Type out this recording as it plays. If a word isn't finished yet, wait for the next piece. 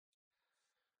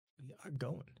We are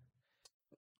going.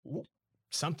 Ooh,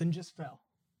 something just fell.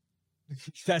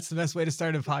 That's the best way to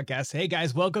start a podcast. Hey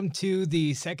guys, welcome to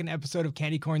the second episode of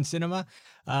Candy Corn Cinema.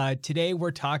 Today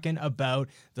we're talking about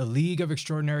the League of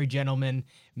Extraordinary Gentlemen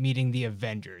meeting the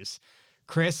Avengers.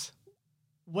 Chris,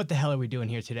 what the hell are we doing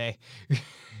here today?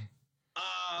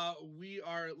 We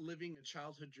are living a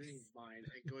childhood dream of mine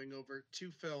and going over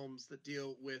two films that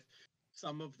deal with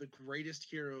some of the greatest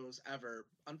heroes ever.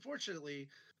 Unfortunately,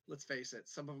 let's face it,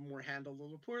 some of them were handled a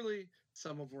little poorly,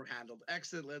 some of them were handled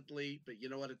excellently, but you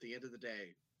know what? At the end of the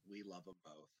day, we love them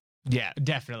both. Yeah,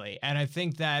 definitely. And I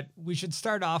think that we should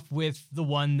start off with the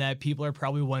one that people are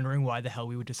probably wondering why the hell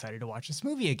we decided to watch this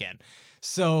movie again.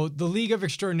 So, The League of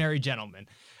Extraordinary Gentlemen.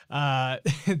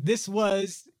 This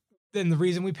was, and the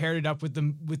reason we paired it up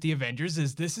with the Avengers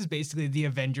is this is basically the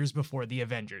Avengers before the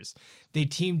Avengers. They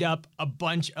teamed up a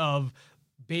bunch of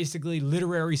basically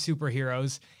literary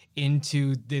superheroes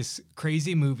into this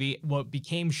crazy movie, what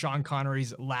became Sean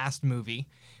Connery's last movie.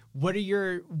 What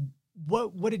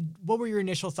were your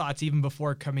initial thoughts even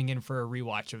before coming in for a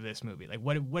rewatch of this movie? Like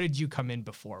what did you come in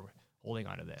before holding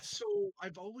on to this? So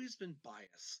I've always been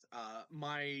biased.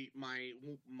 My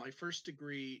first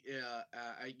degree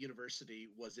at university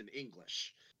was in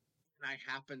English, and I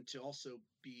happened to also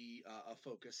be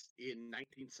focused in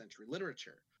 19th century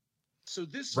literature. So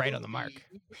this right on the mark.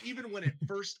 Even when it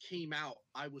first came out,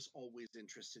 I was always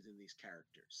interested in these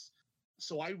characters.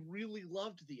 So I really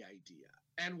loved the idea.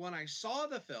 And when I saw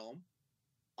the film,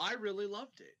 I really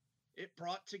loved it. It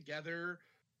brought together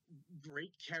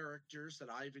great characters that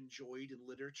I've enjoyed in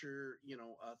literature,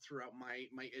 throughout my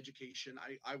education.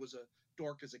 I was a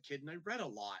dork as a kid and I read a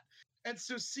lot. And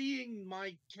so seeing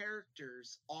my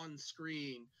characters on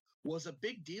screen was a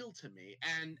big deal to me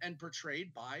and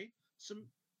portrayed by some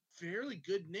fairly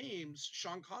good names,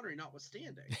 Sean Connery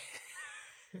notwithstanding.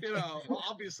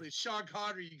 Obviously Sean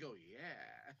Connery, you go,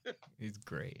 yeah. He's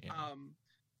great. Yeah.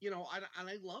 And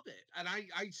I love it. And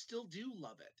I still do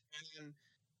love it. And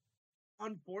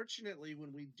unfortunately,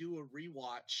 when we do a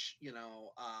rewatch,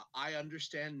 I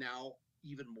understand now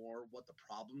even more what the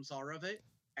problems are of it.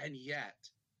 And yet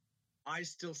I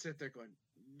still sit there going,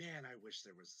 man, I wish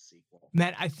there was a sequel.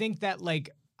 Man, I think that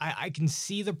I can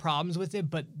see the problems with it,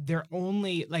 but they're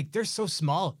only they're so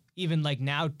small. Even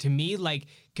now to me,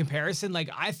 comparison,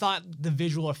 I thought the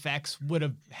visual effects would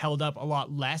have held up a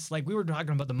lot less. We were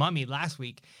talking about The Mummy last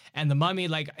week, and The Mummy,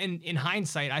 in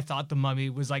hindsight, I thought The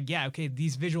Mummy was yeah, okay,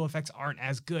 these visual effects aren't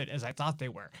as good as I thought they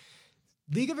were.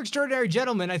 League of Extraordinary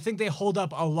Gentlemen, I think they hold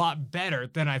up a lot better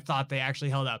than I thought they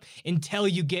actually held up until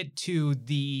you get to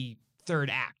the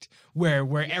third act where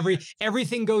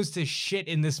everything goes to shit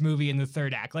in this movie in the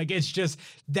third act. It's just,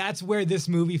 that's where this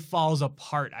movie falls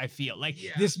apart. I feel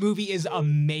this movie is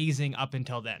amazing up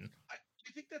until then. I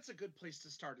think that's a good place to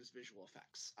start, is visual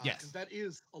effects. Yes. Because that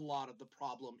is a lot of the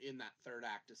problem in that third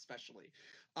act, especially.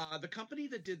 The company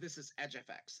that did this is Edge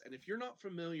FX. And if you're not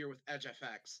familiar with Edge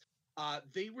FX,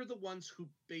 they were the ones who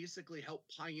basically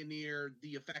helped pioneer the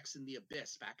effects in The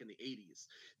Abyss back in the 80s.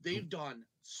 They've done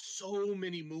so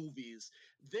many movies.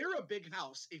 They're a big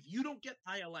house. If you don't get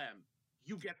ILM,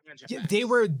 you get Edge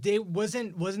FX. Yeah,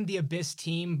 wasn't the Abyss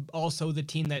team also the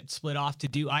team that split off to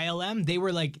do ILM? They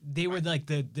were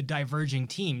the diverging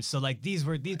teams. So these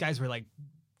guys were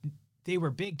they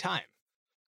were big time.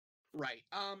 Right.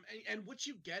 And what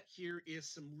you get here is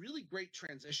some really great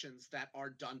transitions that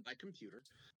are done by computer.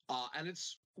 And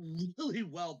it's really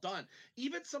well done.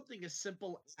 Even something as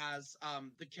simple as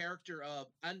the character of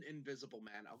an Invisible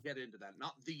Man. I'll get into that.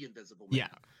 Not the Invisible Man. Yeah.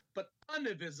 But an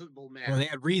Invisible Man. Well, they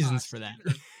had reasons for that.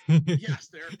 Yes,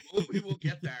 we will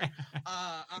get there.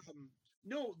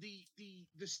 No, the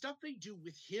stuff they do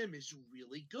with him is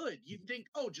really good. You'd think,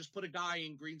 just put a guy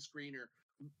in green screen or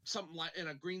something like in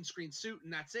a green screen suit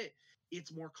and that's it.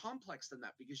 It's more complex than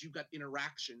that because you've got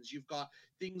interactions, you've got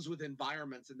things with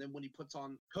environments, and then when he puts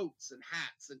on coats and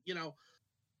hats, and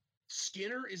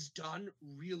Skinner is done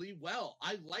really well.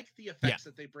 I like the effects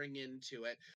that they bring into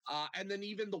it, and then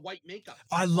even the white makeup.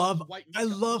 I love what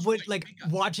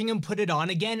watching him put it on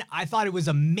again. I thought it was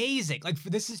amazing.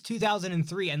 This is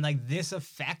 2003, and this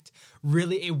effect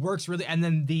really, it works really. And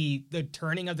then the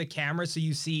turning of the camera, so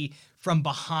you see from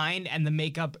behind, and the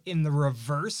makeup in the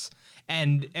reverse,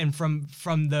 and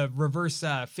from the reverse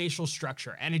facial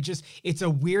structure, and it's a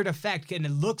weird effect, and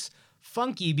it looks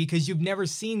funky because you've never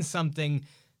seen something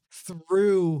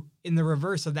through in the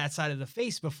reverse of that side of the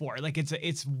face before.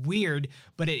 It's weird,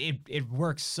 but it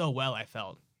works so well. I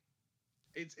felt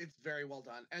it's very well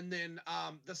done. And then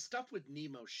the stuff with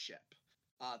Nemo's ship,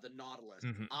 the Nautilus,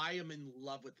 I am in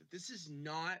love with it. This is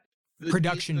not the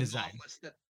production design.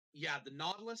 The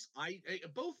Nautilus,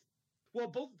 both Well,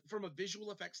 both from a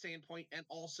visual effects standpoint and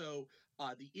also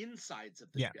the insides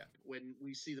of the Yeah. ship. When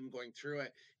we see them going through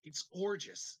it, it's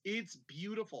gorgeous. It's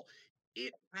beautiful.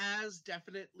 It has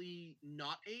definitely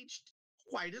not aged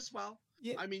quite as well.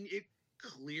 Yeah. I mean, it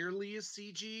clearly is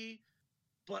CG,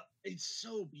 but it's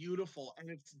so beautiful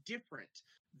and it's different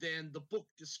than the book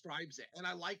describes it. And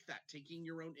I like that, taking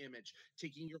your own image,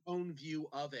 taking your own view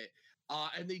of it.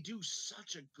 And they do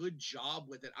such a good job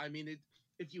with it. I mean,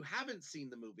 if you haven't seen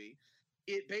the movie,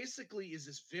 it basically is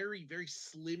this very, very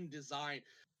slim design.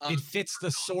 It fits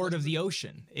the sword of the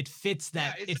ocean. It fits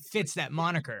Yeah, that. It exactly. fits that It looks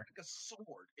moniker. like a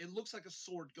sword. It looks like a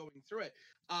sword going through it.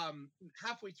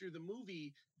 Halfway through the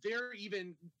movie, they're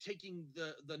even taking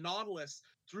the Nautilus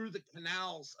through the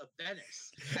canals of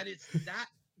Venice, and it's that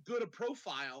good a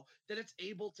profile that it's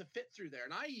able to fit through there.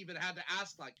 And I even had to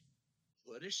ask, like,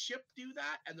 could a ship do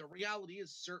that? And the reality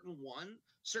is,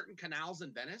 certain canals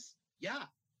in Venice, yeah,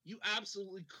 you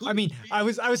absolutely could. I mean, I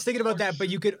was thinking about that, but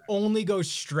you could only go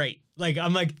straight. Like,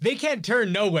 I'm like, they can't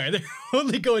turn nowhere. They're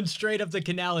only going straight up the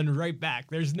canal and right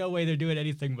back. There's no way they're doing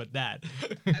anything but that.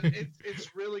 And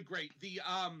it's really great. The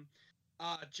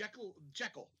Jekyll.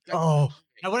 Oh,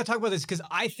 I want to talk about this because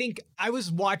I think I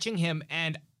was watching him,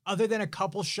 and other than a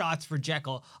couple shots for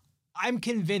Jekyll, I'm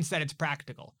convinced that it's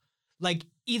practical. Like,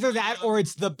 either that or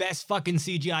it's the best fucking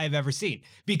CGI I've ever seen,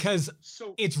 because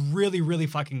So it's really, really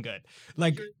fucking good.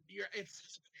 Like,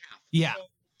 it's half. yeah. So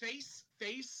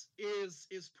face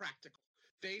is practical.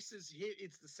 Face is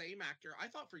it's the same actor. I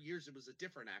thought for years it was a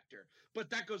different actor, but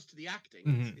that goes to the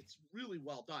acting. It's really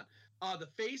well done. The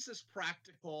face is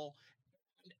practical.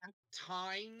 And at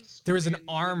times There is an when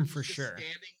arm he's for just sure.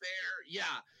 standing there, yeah,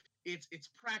 it's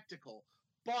practical.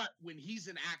 But when he's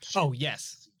in action, Oh,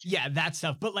 yes. Yeah, that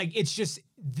stuff. But like, it's just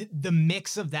the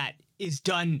mix of that is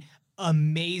done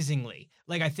amazingly.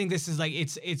 Like, I think this is like,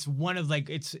 it's one of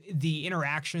like, it's the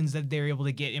interactions that they're able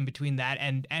to get in between that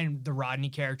and the Rodney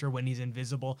character when he's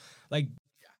invisible. Like,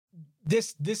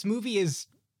 this movie is,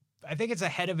 I think it's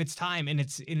ahead of its time in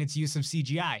its use of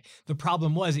CGI. The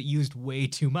problem was it used way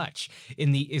too much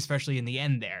especially in the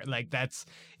end there. Like, that's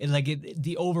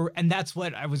and that's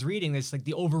what I was reading this, like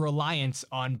the over reliance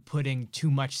on putting too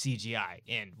much CGI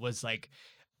in was like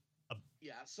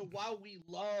yeah. So while we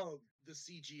love the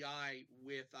CGI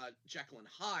with Jekyll and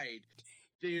Hyde,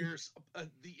 there's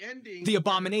the ending, the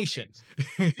Abomination.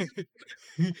 I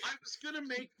was gonna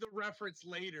make the reference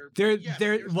later.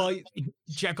 Well,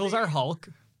 Jekyll's our Hulk.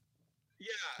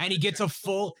 Yeah, and he gets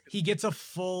a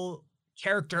full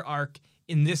character arc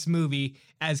in this movie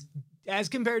as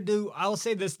compared to, I'll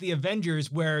say this, the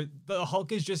Avengers, where the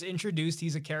Hulk is just introduced.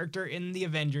 He's a character in the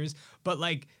Avengers, but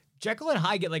like Jekyll and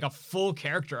Hyde get like a full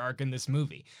character arc in this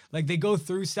movie. Like, they go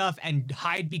through stuff and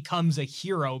Hyde becomes a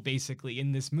hero basically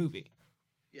in this movie.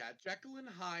 Yeah, Jekyll and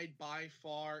Hyde by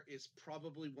far is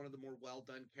probably one of the more well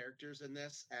done characters in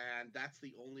this, and that's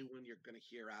the only one you're going to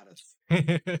hear out of.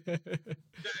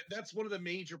 That's one of the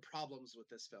major problems with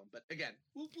this film. But again,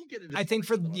 we'll get into. I think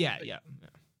the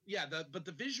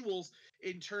visuals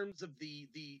in terms of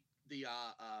the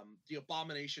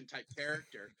Abomination type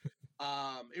character,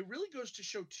 it really goes to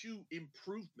show two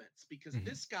improvements, because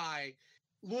this guy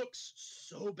looks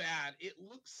so bad. It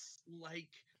looks like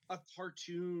a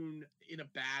cartoon in a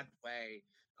bad way,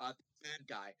 bad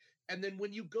guy. And then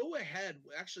when you go ahead,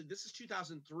 actually, this is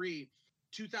 2003.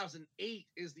 2008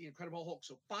 is the Incredible Hulk.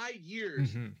 So 5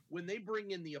 years when they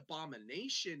bring in the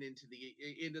Abomination into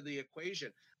the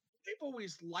equation. They've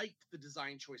always liked the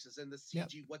design choices and the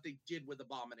CG, what they did with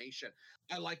Abomination.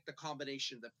 I like the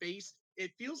combination of the face.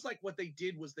 It feels like what they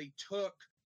did was they took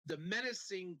the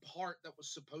menacing part that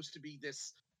was supposed to be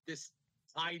this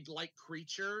Hyde-like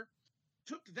creature,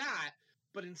 took that,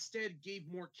 but instead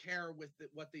gave more care with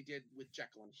what they did with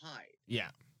Jekyll and Hyde. Yeah.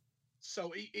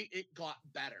 So it got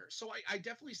better. So I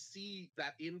definitely see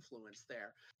that influence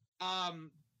there.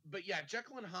 But yeah,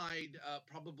 Jekyll and Hyde,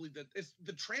 probably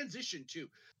the transition too.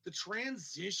 The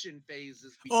transition phase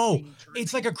is.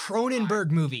 It's like a Cronenberg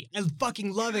movie. I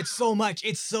fucking love it so much.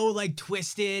 It's so like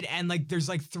twisted, and like there's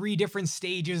like 3 different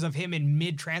stages of him in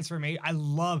mid transformation. I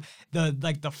love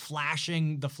the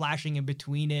flashing in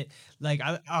between it. Like,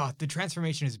 the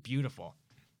transformation is beautiful.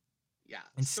 Yeah,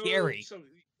 and scary. So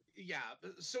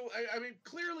I mean,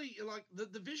 clearly, like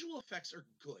the visual effects are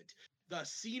good. The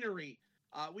scenery.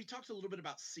 We talked a little bit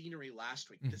about scenery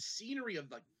last week. The scenery of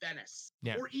like Venice,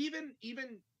 or even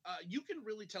you can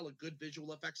really tell a good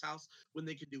visual effects house when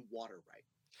they can do water right.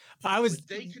 I was but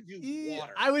they can do yeah,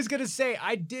 water. I was gonna say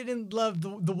I didn't love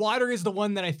the water is the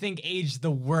one that I think aged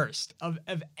the worst of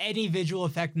any visual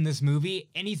effect in this movie.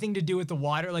 Anything to do with the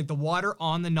water, like the water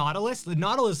on the Nautilus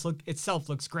look itself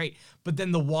looks great, but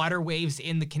then the water waves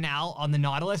in the canal on the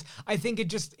Nautilus, I think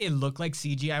it looked like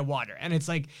CGI water, and it's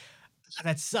like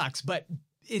that sucks, but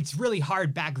it's really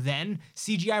hard back then.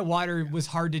 CGI water was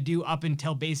hard to do up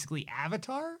until basically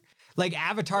Avatar. Like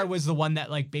Avatar was the one that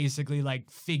like basically like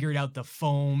figured out the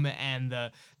foam and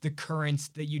the currents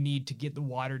that you need to get the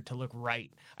water to look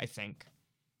right, I think.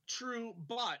 True,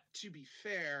 but to be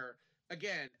fair,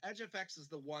 again, Edge FX is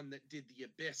the one that did the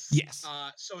Abyss. Yes.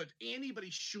 So if anybody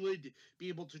should be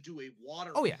able to do a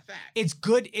water Oh yeah. effect, It's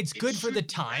good. It's it good for the should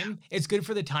be time. that. It's good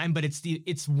for the time, but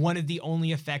it's one of the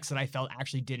only effects that I felt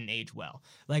actually didn't age well.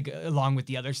 Like along with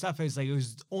the other stuff, it was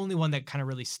the only one that kind of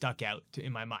really stuck out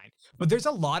in my mind. But there's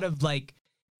a lot of like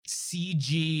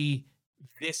CG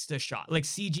vista shot, like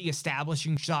CG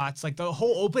establishing shots, like the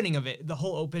whole opening of it, the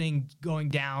whole opening going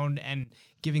down and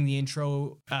giving the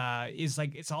intro is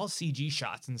like it's all CG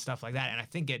shots and stuff like that. And I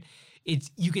think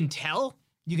it's you can tell,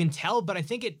 but I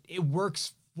think it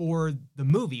works for the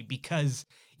movie because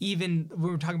even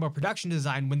when we're talking about production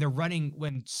design,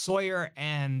 when Sawyer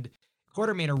and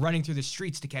Quartermain are running through the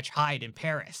streets to catch Hyde in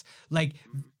Paris, like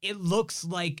it looks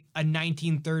like a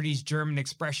 1930s German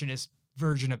expressionist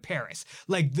version of Paris.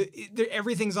 Like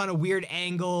everything's on a weird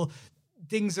angle.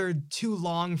 Things are too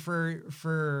long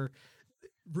for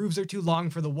roofs are too long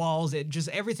for the walls. It just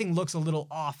everything looks a little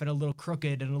off and a little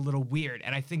crooked and a little weird.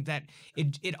 And I think that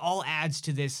it all adds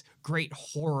to this great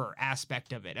horror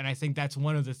aspect of it. And I think that's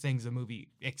one of the things the movie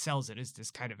excels at is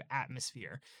this kind of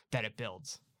atmosphere that it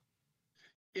builds.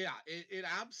 Yeah, it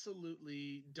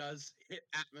absolutely does hit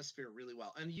atmosphere really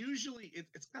well. And usually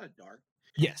it's kind of dark.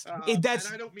 Yes, And I don't mean that's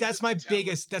this my to tell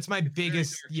biggest. That's my it's very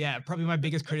biggest. dark. Yeah, probably my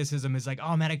biggest criticism is like,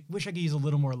 oh man, I wish I could use a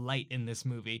little more light in this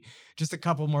movie. Just a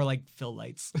couple more like fill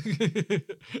lights.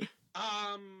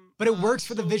 But it works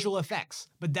for the visual effects.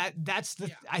 But that's the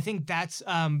Yeah. I think that's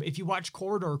if you watch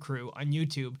Corridor Crew on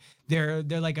YouTube, they're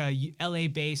like a LA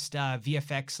based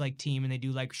VFX like team, and they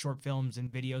do like short films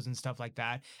and videos and stuff like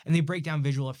that, and they break down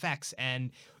visual effects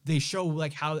and they show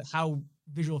like how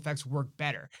visual effects work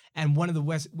better. And one of the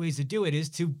ways to do it is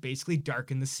to basically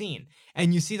darken the scene.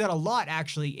 And you see that a lot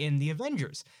actually in the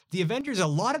Avengers. A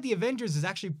lot of the Avengers is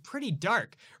actually pretty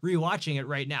dark rewatching it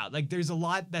right now. Like there's a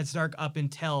lot that's dark up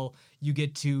until you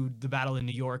get to the battle in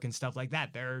New York and stuff like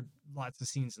that. There are lots of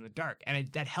scenes in the dark, and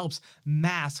that helps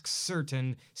mask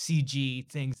certain CG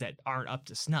things that aren't up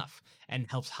to snuff and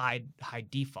helps hide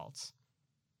defaults.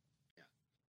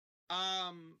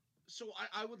 So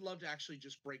I would love to actually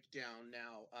just break down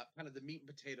now kind of the meat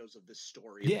and potatoes of this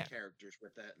story Yeah. and the characters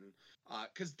with it, and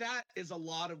because that is a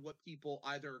lot of what people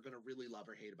either are going to really love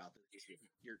or hate about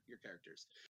your characters.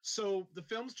 So the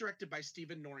film's directed by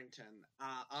Stephen Norrington.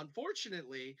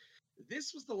 Unfortunately,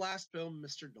 this was the last film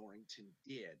Mr. Norrington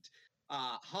did.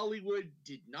 Hollywood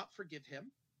did not forgive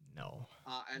him No,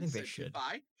 I and think they said should.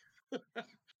 goodbye.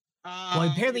 Well,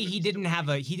 apparently Even he Mr. didn't have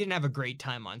Norrington. a great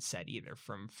time on set either.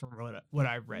 From what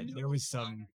I've read, there No, was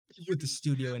some with the here's what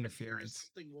studio happened here is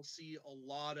interference. something we'll see a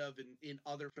lot of in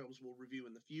other films we'll review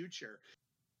in the future.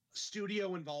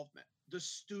 Studio involvement. The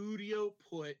studio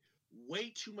put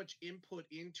way too much input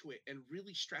into it and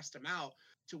really stressed him out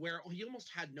to where he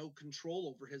almost had no control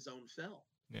over his own film.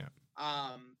 Yeah.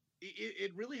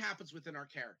 It really happens within our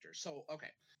characters. So,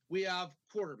 okay, we have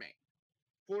Quartermain.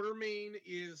 Quartermain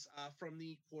is from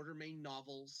the Quartermain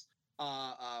novels.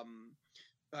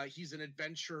 He's an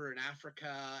adventurer in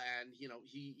Africa, and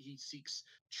he seeks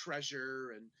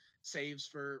treasure and saves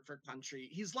for country.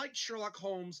 He's like Sherlock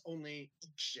Holmes, only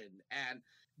action and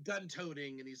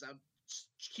gun-toting, and he's a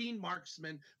keen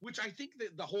marksman. Which I think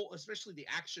that the whole, especially the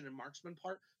action and marksman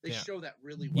part, they Yeah. show that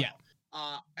really Yeah.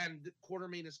 well. And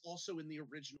Quartermain is also in the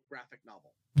original graphic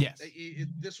novel. Yes.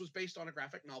 This was based on a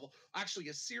graphic novel, actually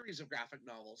a series of graphic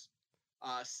novels.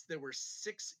 There were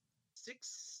six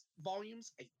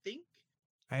volumes, I think.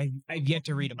 I've yet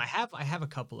to read them. I have a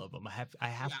couple of them. I have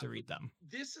Yeah, to read them.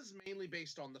 This is mainly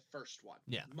based on the first one.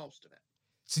 Yeah. Most of it.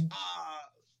 So,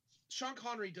 Sean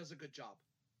Connery does a good job.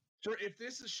 So if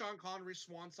this is Sean Connery's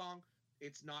swan song,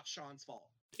 it's not Sean's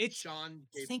fault. It's Sean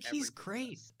I gave think he's everything in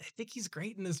great. this. I think he's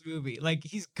great in this movie. Like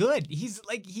he's good. He's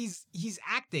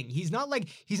acting. He's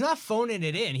not phoning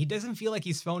it in. He doesn't feel like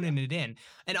he's Yeah, phoning it in.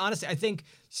 And honestly, I think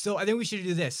we should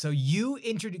do this. So you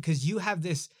introduce because you have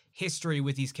this history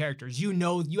with these characters.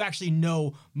 You actually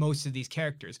know most of these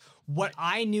characters. What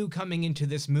I knew coming into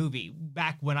this movie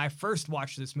back when I first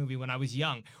watched this movie when I was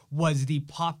young was the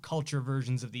pop culture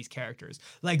versions of these characters.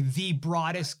 Like the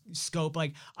broadest scope.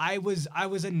 Like I was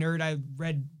a nerd. I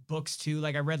read books too.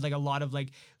 Like I read like a lot of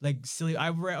like silly. I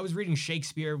was reading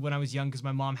Shakespeare when I was young because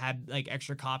my mom had like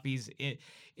extra copies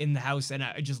in the house, and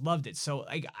I just loved it. So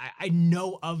like I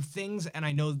know of things and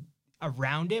I know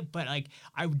around it, but like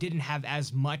I didn't have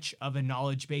as much of a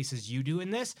knowledge base as you do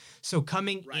in this. So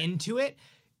coming right. into it,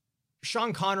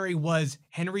 Sean Connery was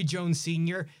Henry Jones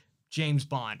Sr., James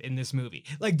Bond in this movie.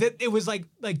 Like that, it was like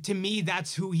to me,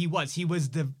 that's who he was. He was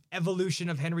the evolution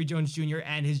of Henry Jones Jr.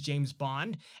 and his James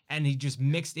Bond, and he just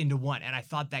mixed into one. And I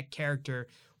thought that character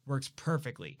works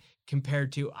perfectly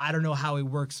compared to I don't know how he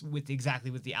works with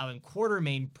exactly with the Alan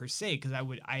Quartermain per se, because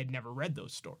I had never read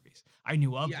those stories. I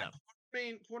knew of Yeah, them.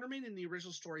 Quartermain in the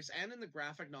original stories and in the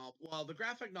graphic novel. Well, the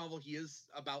graphic novel, he is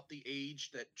about the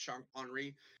age that Sean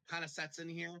Connery kind of sets in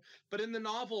here, but in the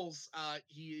novels,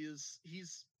 he's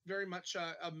very much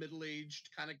a middle-aged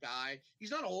kind of guy.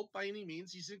 He's not old by any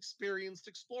means. He's an experienced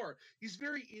explorer. He's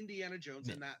very Indiana Jones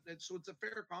Yeah. in that, so it's a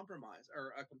fair compromise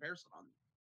or a comparison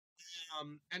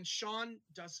on. And Sean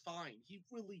does fine. He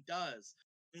really does.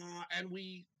 And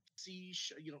we see,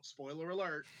 spoiler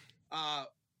alert, uh,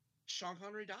 Sean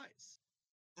Connery dies.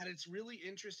 And it's really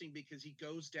interesting because he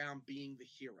goes down being the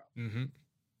hero. Mm-hmm.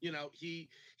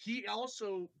 He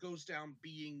also goes down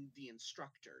being the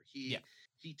instructor. Yeah.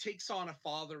 He takes on a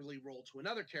fatherly role to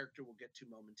another character we'll get to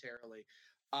momentarily.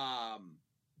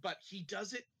 But he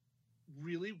does it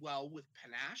really well with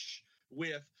panache,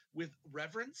 with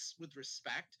reverence, with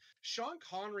respect. Sean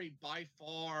Connery by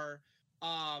far,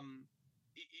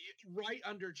 right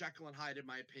under Jekyll and Hyde, in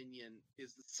my opinion,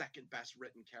 is the second best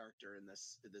written character in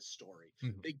this story.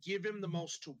 Mm-hmm. They give him the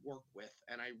most to work with,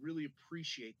 and I really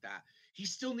appreciate that. He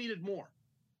still needed more.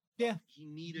 Yeah, he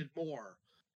needed more.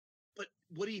 But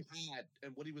what he had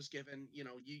and what he was given, you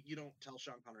don't tell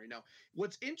Sean Connery no.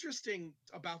 What's interesting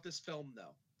about this film,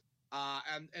 though,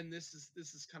 and this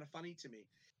is kind of funny to me.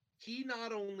 He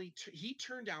not only he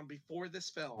turned down before this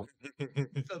film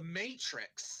The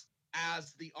Matrix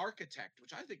as the architect,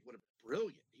 which I think would have been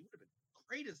brilliant. He would have been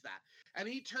great as that. And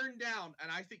he turned down,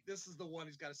 and I think this is the one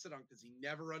he's got to sit on because he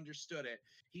never understood it.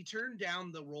 He turned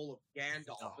down the role of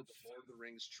Gandalf in the Lord of the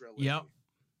Rings trilogy. Yep.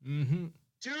 Mm-hmm.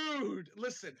 Dude,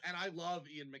 listen, and I love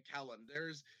Ian McKellen.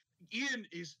 Ian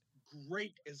is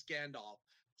great as Gandalf.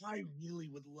 I really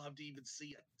would love to even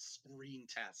see a screen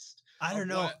test. I don't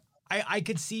know. I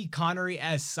could see Connery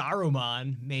as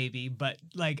Saruman, maybe, but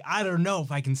like I don't know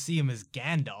if I can see him as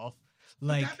Gandalf.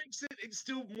 Like that makes it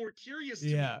still more curious to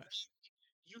yeah. me.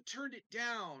 You turned it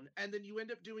down, and then you end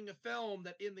up doing a film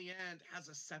that, in the end, has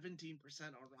a 17%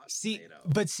 on Rotten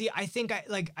Tomatoes. I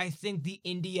think the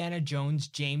Indiana Jones,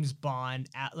 James Bond,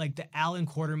 like the Alan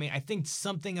Quartermain. I think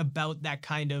something about that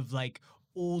kind of like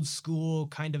old school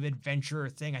kind of adventurer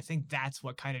thing. I think that's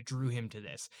what kind of drew him to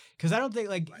this. Because I don't think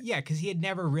because he had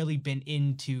never really been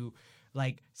into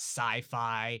like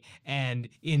sci-fi and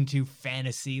into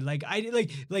fantasy. Like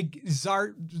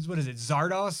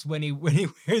Zardos when he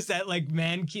wears that like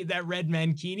that red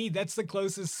mankini. That's the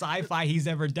closest sci-fi he's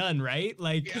ever done, right?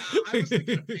 Like yeah, I was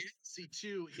thinking of fantasy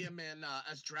too. Him and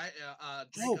as Draco.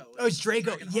 It's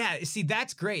Draco. Yeah, see,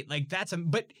 that's great. Like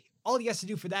but all he has to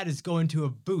do for that is go into a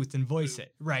booth and voice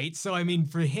it, right? So I mean,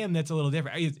 for him, that's a little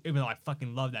different. Even though I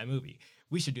fucking love that movie,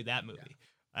 we should do that movie. Yeah.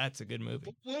 That's a good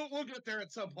movie. We'll get there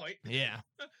at some point. Yeah.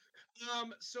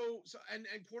 So and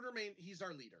Quartermain, he's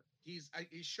our leader. He's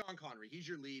Sean Connery. He's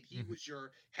your lead. He was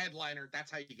your headliner. That's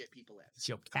how you get people in. It's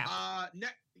your cap.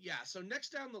 So next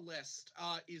down the list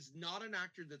is not an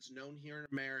actor that's known here in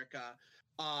America,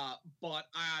 but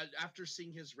after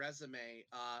seeing his resume,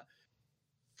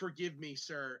 forgive me,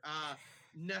 sir,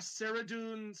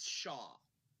 Naseeruddin Shah.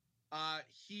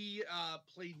 He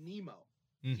played Nemo.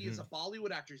 Mm-hmm. He is a Bollywood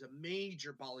actor. He's a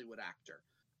major Bollywood actor.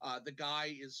 The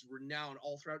guy is renowned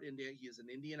all throughout India. He is an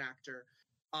Indian actor.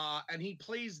 And he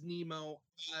plays Nemo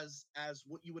as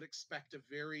what you would expect a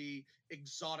very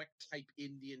exotic type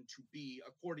Indian to be,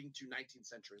 according to 19th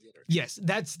century literature. Yes,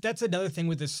 that's another thing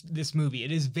with this movie.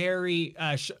 It is very.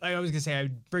 I was gonna say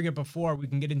I'd bring it before. We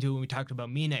can get into it when we talked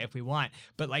about Mina if we want.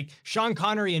 But like Sean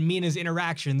Connery and Mina's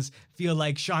interactions feel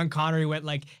like Sean Connery went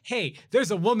like, "Hey,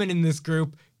 there's a woman in this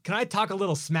group. can I talk a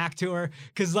little smack to her?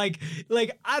 Because like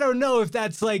I don't know if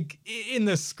that's like in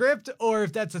the script or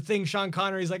if that's a thing Sean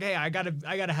Connery's like, hey, I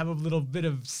gotta have a little bit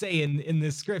of say in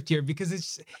this script here, because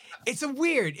it's a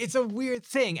weird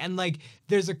thing. And like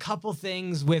there's a couple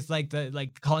things with like the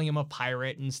like calling him a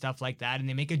pirate and stuff like that, and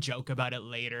they make a joke about it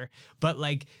later. But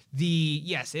like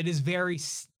yes, it is very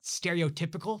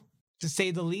stereotypical, to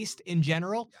say the least, in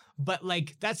general. But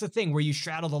like that's the thing where you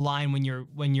straddle the line when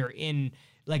you're in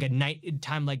like a night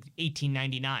time like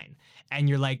 1899, and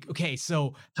you're like, okay,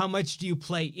 so how much do you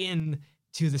play in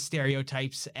to the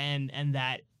stereotypes and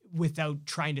that without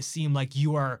trying to seem like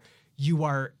you are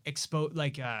exposed,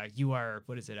 like you are,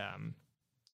 what is it,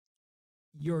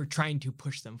 you're trying to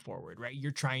push them forward, right?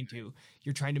 You're trying to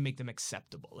make them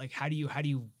acceptable. Like how do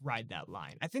you ride that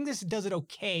line? I think this does it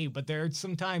okay, but there are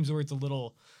some times where it's a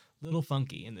little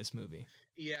funky in this movie.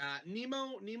 Yeah,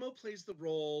 Nemo plays the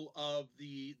role of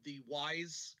the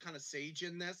wise kind of sage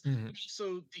in this. Mhm.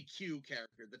 Also the Q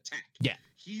character, the tech. Yeah.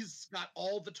 He's got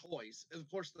all the toys. Of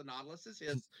course, the Nautilus is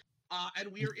his.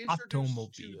 And we are An introduced to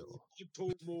automobile.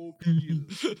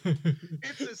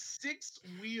 It's a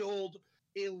six-wheeled,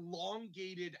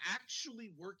 elongated,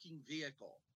 actually working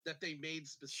vehicle that they made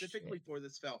specifically for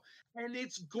this film, and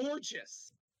it's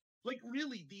gorgeous. Like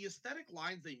really, the aesthetic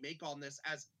lines they make on this,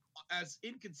 as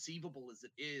inconceivable as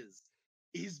it is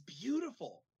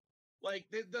beautiful. Like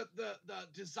the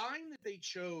design that they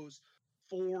chose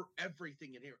for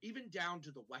everything in here, even down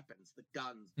to the weapons, the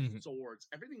guns, the swords,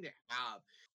 everything they have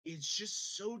is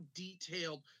just so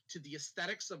detailed to the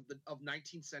aesthetics of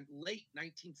late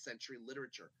 19th century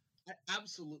literature. I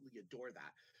absolutely adore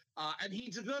that. And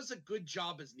he does a good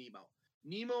job as Nemo.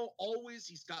 Nemo always,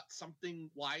 he's got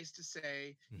something wise to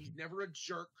say. He's never a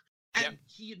jerk. And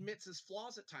he admits his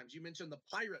flaws at times. You mentioned the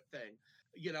pirate thing.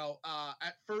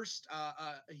 At first,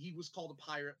 he was called a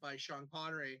pirate by Sean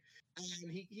Connery,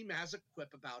 and he has a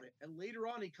quip about it. And later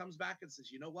on, he comes back and says,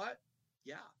 "You know what?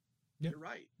 Yeah, you're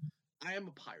right. I am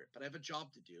a pirate, but I have a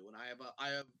job to do, and I have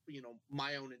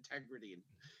my own integrity." And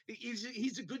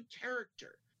he's a good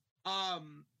character.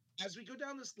 As we go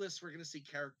down this list, we're going to see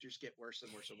characters get worse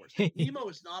and worse and worse. Nemo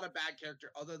is not a bad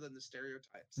character other than the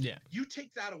stereotypes. Yeah. You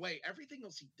take that away, everything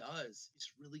else he does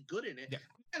is really good in it. Yeah.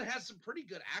 And has some pretty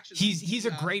good action. He's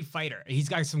a great fighter. He's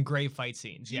got some great fight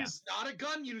scenes. He's not a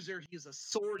gun user. He's a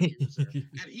sword user.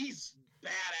 And he's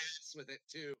badass with it,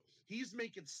 too. He's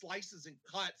making slices and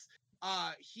cuts.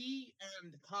 He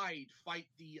and Hyde fight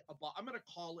I'm gonna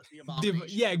call it the Abomination.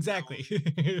 Yeah, exactly.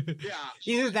 Yeah.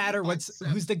 Either that or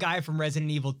who's the guy from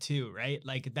Resident Evil 2, right?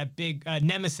 Like that big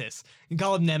Nemesis. You can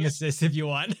call him Nemesis if you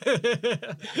want.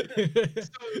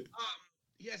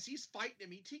 Yes, he's fighting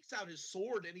him. He takes out his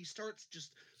sword and he starts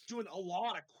just doing a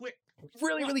lot of quick,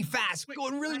 really fast,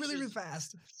 going really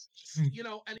fast.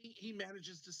 And he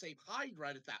manages to save Hyde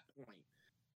right at that point.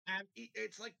 And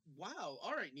it's like, wow,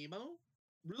 all right, Nemo.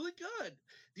 Really good.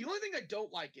 The only thing I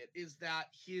don't like it is that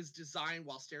his design,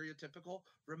 while stereotypical,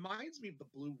 reminds me of the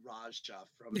Blue Raja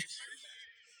from.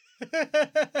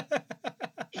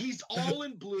 He's all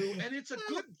in blue, and it's a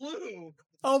good blue.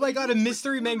 Oh my god! And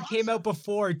Mystery Men came out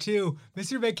before too.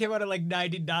 Mystery Men came out at like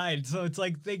 99, so it's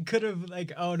like they could have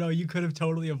oh no, you could have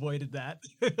totally avoided that.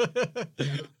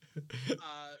 That's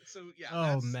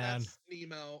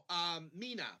Nemo.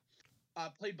 Mina,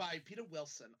 played by Peter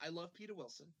Wilson. I love Peter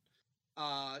Wilson.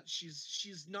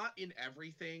 She's not in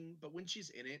everything, but when she's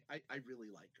in it, I really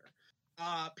like her.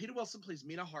 Peter Wilson plays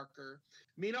Mina Harker.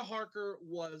 Mina Harker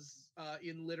was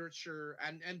in literature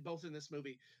and both in this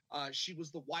movie. She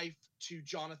was the wife to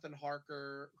Jonathan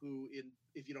Harker, who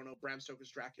if you don't know, Bram Stoker's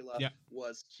Dracula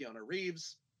was Keanu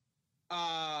Reeves.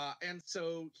 And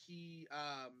so he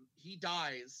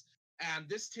dies, and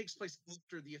this takes place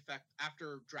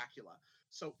after Dracula.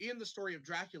 So in the story of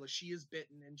Dracula, she is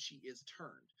bitten and she is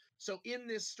turned. So in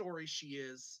this story, she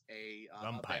is a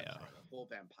bull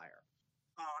vampire.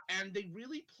 And they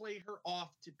really play her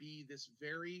off to be this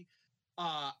very,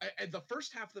 the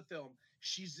first half of the film,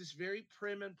 she's this very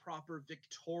prim and proper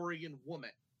Victorian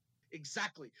woman.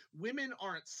 Exactly. Women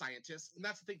aren't scientists, and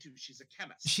that's the thing too. She's a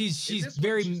chemist. She's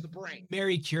very the brain.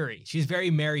 Mary Curie. She's very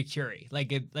Mary Curie.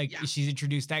 She's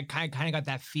introduced that kind of got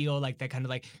that feel, like that kind of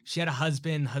like she had a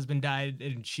husband died,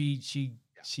 and she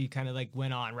kind of like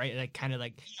went on, right? Like kind of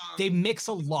like they mix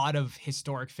a lot of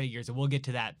historic figures, and we'll get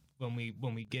to that when we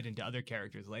get into other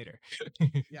characters later.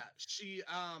 Yeah, she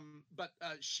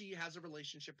has a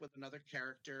relationship with another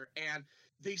character, and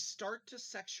they start to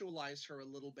sexualize her a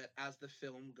little bit as the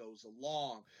film goes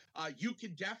along. You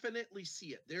can definitely see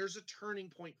it. There's a turning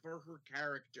point for her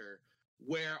character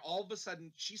where all of a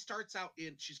sudden she starts out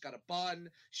she's got a bun,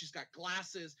 she's got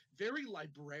glasses, very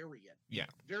librarian, Yeah.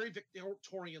 very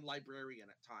Victorian librarian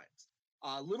at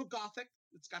times. Little gothic,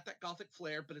 it's got that gothic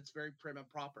flair, but it's very prim and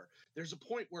proper. There's a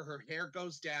point where her hair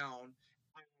goes down.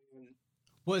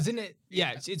 Well, isn't it?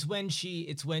 Yeah, it's when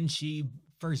she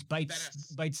first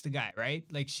bites the guy, right?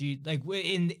 Like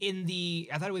in the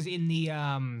I thought it was in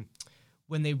the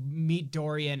when they meet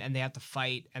Dorian and they have to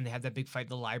fight and they have that big fight in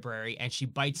the library and she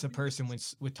bites the person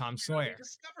with Tom Sawyer. They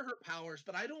discover her powers,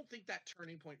 but I don't think that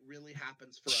turning point really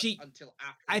happens for us until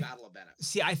after the Battle of Venice.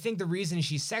 See, I think the reason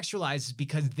she's sexualized is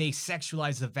because they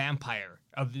sexualize the vampire.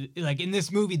 Like in this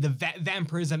movie, the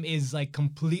vampirism is like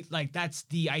complete. Like that's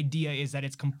the idea, is that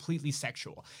it's completely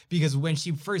sexual. Because when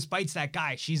she first bites that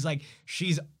guy, she's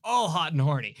all hot and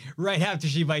horny right after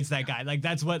she bites that guy. Like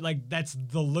that's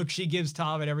the look she gives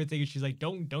Tom and everything. And she's like,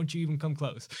 don't you even come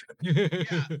close. Yeah.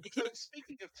 So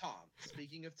speaking of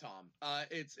Tom,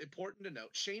 it's important to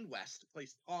note Shane West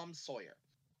plays Tom Sawyer.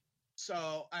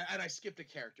 So, and I skipped a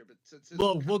character,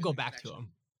 but we'll go back to him.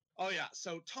 Oh yeah.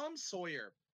 So Tom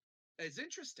Sawyer is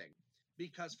interesting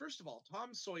because, first of all,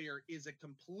 Tom Sawyer is a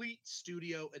complete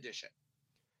studio edition.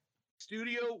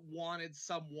 Studio wanted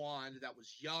someone that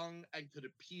was young and could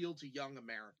appeal to young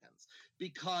Americans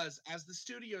because, as the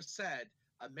studio said,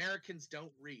 Americans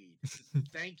don't read.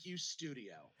 Thank you,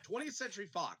 studio. 20th Century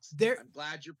Fox. I'm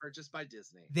glad you're purchased by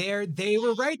Disney. They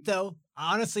were right, though.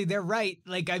 Honestly, they're right.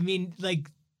 Like, I mean, like,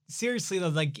 seriously though,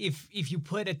 like if you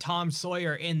put a Tom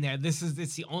Sawyer in there, it's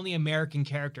the only American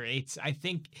character. I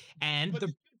think, and but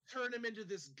you turn him into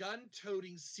this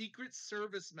gun-toting Secret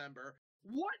Service member.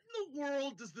 What in the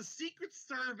world does the Secret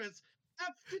Service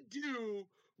have to do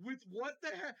with what the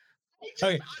heck?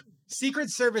 Okay. Secret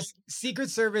Service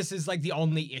is like the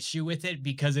only issue with it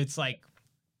because it's like,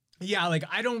 yeah, like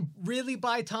I don't really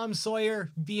buy Tom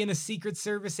Sawyer being a Secret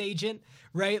Service agent,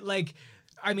 right? Like,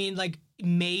 I mean, like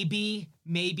maybe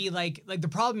like the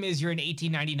problem is you're in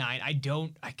 1899.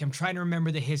 I'm trying to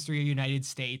remember the history of the United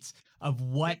States of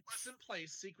what was in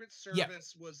place. Secret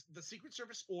Service was the Secret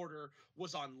Service order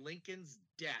was on Lincoln's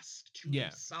desk to be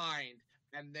signed,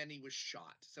 and then he was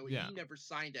shot. So he never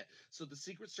signed it. So the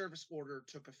Secret Service order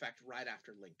took effect right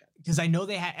after Lincoln. Because I know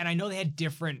they had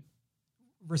different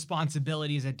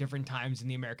responsibilities at different times in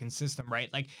the American system,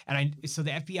 right? Like, so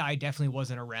the FBI definitely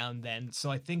wasn't around then.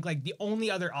 So I think like the only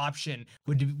other option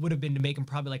would have been to make him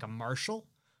probably like a marshal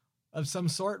of some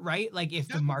sort, right? Like if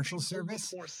the Marshal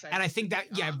Service, and I think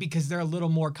that because they're a little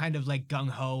more kind of like gung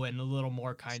ho and a little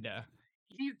more kind of.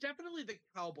 He's definitely the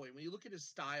cowboy. When you look at his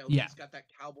style, he's got that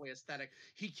cowboy aesthetic.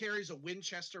 He carries a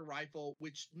Winchester rifle,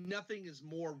 which nothing is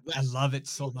more. I love it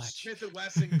so much. Smith &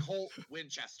 Wesson Colt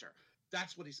Winchester.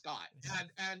 That's what he's got.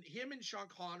 And him and Sean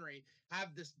Connery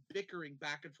have this bickering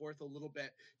back and forth a little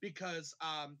bit because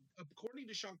according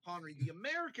to Sean Connery, the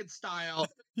American style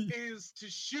is to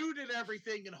shoot at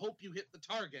everything and hope you hit the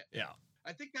target. Yeah.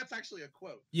 I think that's actually a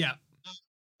quote. Yeah.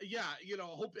 Yeah,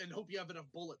 hope you have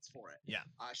enough bullets for it. Yeah.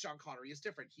 Sean Connery is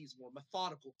different. He's more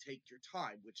methodical, take your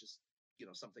time, which is,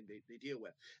 something they deal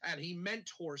with. And he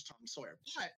mentors Tom Sawyer.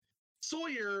 But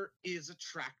Sawyer is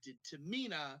attracted to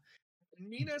Mina.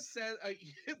 Mina said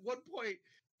at one point,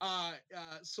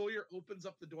 Sawyer opens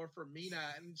up the door for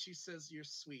Mina and she says, "You're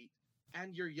sweet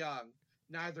and you're young,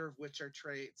 neither of which are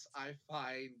traits I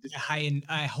find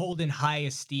I hold in high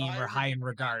esteem or high in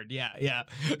regard." Yeah.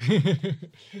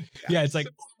 It's like,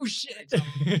 oh shit.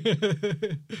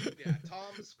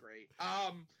 Tom's great.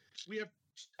 We have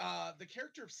the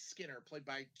character of Skinner, played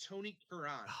by Tony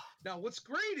Curran. Now, what's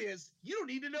great is you don't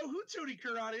need to know who Tony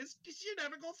Curran is because you're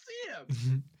never gonna see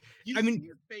him. You see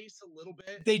his face a little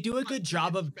bit. They do a good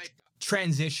job of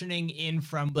transitioning in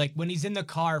from like when he's in the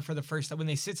car for the first time. When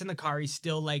they sits in the car, he's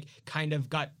still like kind of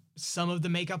got some of the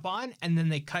makeup on, and then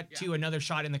they cut to another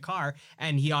shot in the car,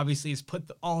 and he obviously has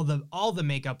put all the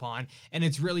makeup on, and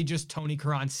it's really just Tony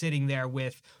Curran sitting there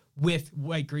with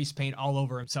white grease paint all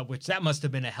over himself, which that must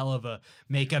have been a hell of a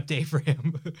makeup day for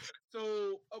him.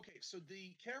 So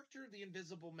the character, the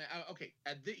Invisible Man,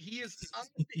 he is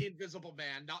the Invisible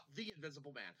Man, not the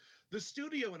Invisible Man. The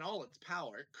studio, in all its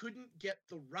power, couldn't get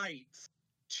the rights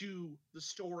to the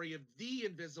story of the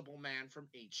Invisible Man from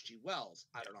H.G. Wells.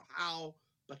 I don't know how,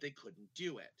 but they couldn't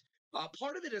do it.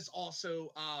 Part of it is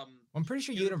also I'm pretty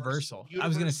sure Universal. I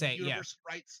was gonna say Universal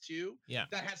rights too. Yeah,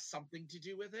 that has something to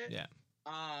do with it. Yeah.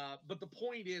 But the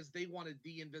point is they wanted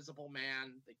the Invisible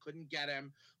Man. They couldn't get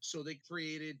him, so they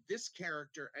created this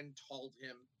character and called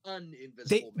him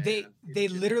Uninvisible Man. They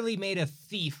literally made a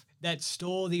thief that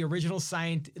stole the original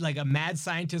like a mad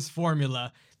scientist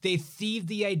formula. They thieved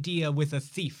the idea with a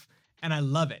thief and I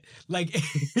love it. Like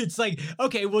it's like,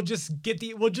 okay, we'll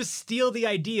just steal the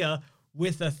idea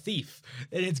with a thief,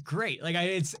 and it's great. Like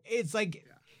it's like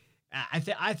Yeah.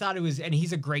 I thought it was, and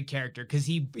he's a great character because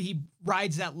he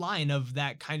rides that line of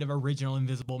that kind of original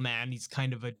Invisible Man. He's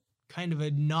kind of a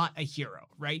not a hero,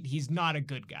 right? He's not a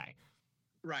good guy.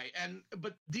 Right. And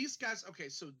but these guys, okay,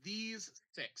 so these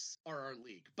six are our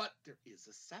league, but there is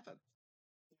a seventh.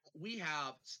 We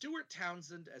have Stuart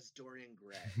Townsend as Dorian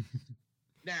Gray.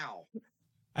 Now,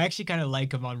 I actually kind of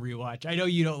like him on rewatch. I know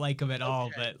you don't like him at all,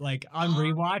 okay. but like on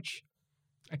rewatch,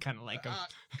 I kind of like him.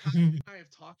 Kyle and I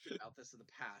have talked about this in the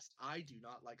past. I do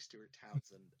not like Stuart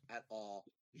Townsend at all.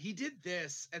 He did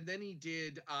this, and then he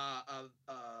did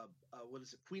what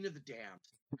is it, Queen of the Damned.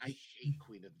 I hate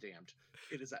Queen of the Damned.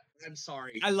 It is. I'm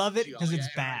sorry. I love it to because y'all. it's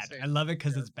Yeah, and I bad. say I love it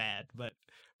because terrible. it's bad, but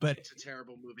It's a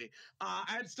terrible movie.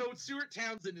 And so Stuart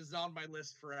Townsend is on my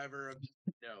list forever.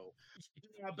 No,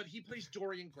 but he plays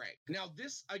Dorian Gray. Now,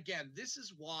 this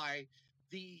is why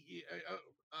the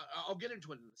I'll get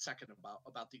into it in a second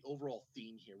about the overall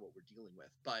theme here, what we're dealing with.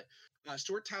 But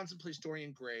Stuart Townsend plays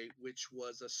Dorian Gray, which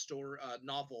was a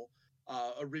novel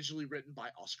originally written by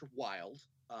Oscar Wilde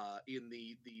in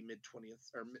the mid 20th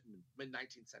or mid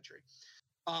 19th century.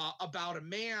 About a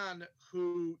man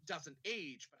who doesn't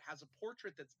age, but has a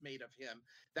portrait that's made of him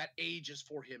that ages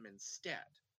for him instead.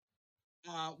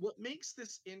 What makes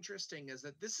this interesting is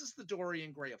that this is the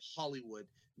Dorian Gray of Hollywood,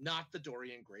 not the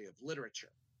Dorian Gray of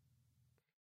literature.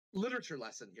 Literature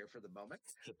lesson here for the moment.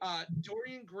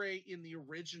 Dorian Gray in the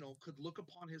original could look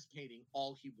upon his painting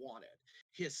all he wanted.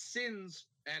 His sins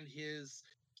and his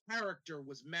character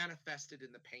was manifested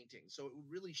in the painting, so it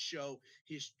would really show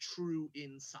his true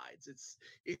insides.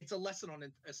 It's a lesson on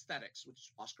aesthetics,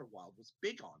 which Oscar Wilde was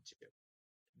big on too.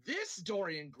 This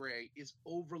Dorian Gray is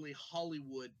overly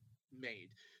Hollywood made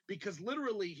because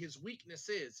literally his weakness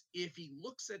is if he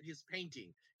looks at his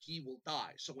painting, he will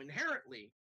die. So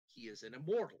inherently, he is an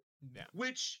immortal, yeah.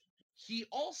 Which he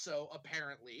also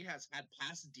apparently has had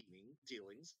past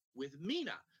dealings with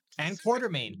Mina. And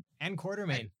Quartermain.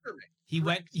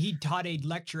 He taught a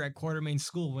lecture at Quartermain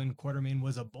School when Quartermain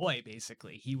was a boy,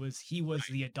 basically. He was right.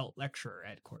 The adult lecturer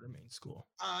at Quartermain School.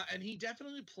 And he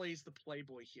definitely plays the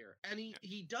playboy here. And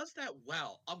he does that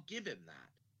well. I'll give him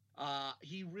that.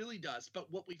 He really does.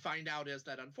 But what we find out is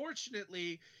that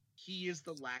unfortunately, he is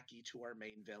the lackey to our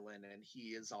main villain, and he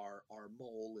is our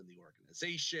mole in the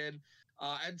organization.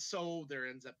 And so there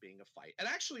ends up being a fight, and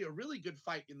actually a really good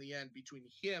fight in the end between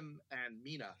him and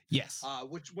Mina. Yes.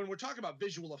 Which, when we're talking about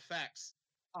visual effects,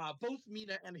 both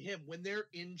Mina and him, when they're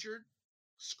injured,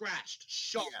 scratched,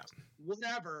 shot,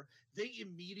 whatever, they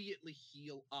immediately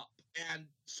heal up. And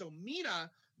so Mina,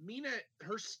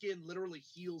 her skin literally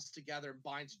heals together and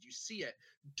binds it. You see it.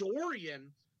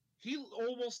 Dorian, he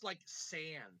almost like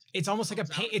sand. It's almost like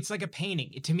it's like a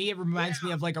painting. To me, it reminds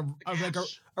me of like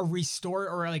a restored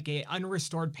or like a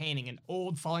unrestored painting, an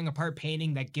old falling apart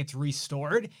painting that gets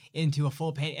restored into a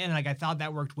full paint. And like I thought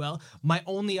that worked well. My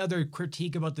only other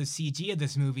critique about the CG of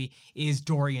this movie is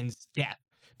Dorian's death,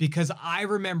 because I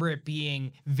remember it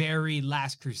being very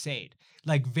Last Crusade,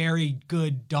 like very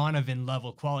good Donovan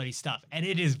level quality stuff, and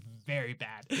it is very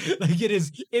bad. Like it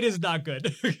is not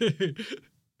good.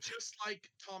 Just like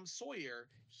Tom Sawyer,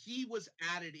 he was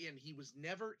added in. He was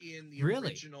never in the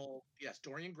original. Yes,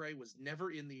 Dorian Gray was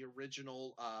never in the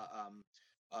original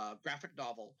graphic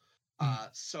novel.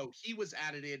 So he was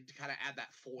added in to kind of add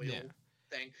that foil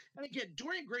thing. And again,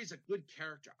 Dorian Gray's a good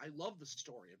character. I love the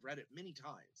story. I've read it many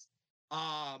times.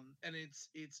 And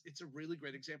it's a really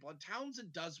great example. And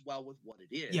Townsend does well with what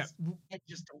it is. Yeah. I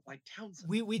just don't like Townsend.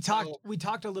 We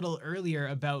talked a little earlier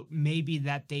about maybe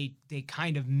that they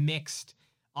kind of mixed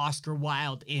Oscar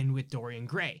Wilde in with Dorian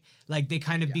Gray. Like they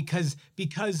kind of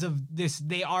because of this,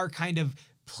 they are kind of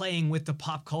playing with the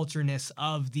pop culture-ness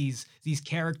of these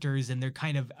characters, and they're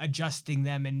kind of adjusting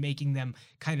them and making them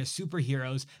kind of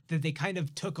superheroes, that they kind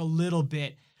of took a little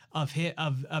bit of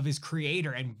his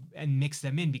creator and mixed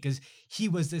them in, because he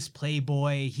was this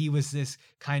playboy, he was this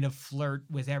kind of flirt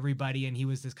with everybody, and he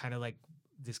was this kind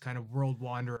of world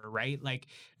wanderer, right? Like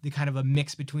the kind of a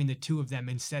mix between the two of them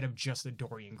instead of just a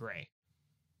Dorian Gray.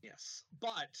 Yes,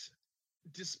 but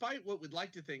despite what we'd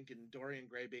like to think in Dorian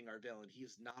Gray being our villain, he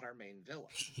is not our main villain.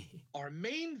 Our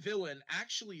main villain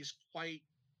actually is quite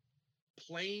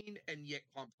plain and yet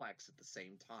complex at the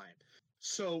same time.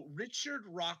 So Richard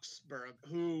Roxburgh,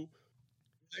 who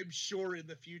I'm sure in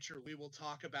the future we will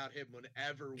talk about him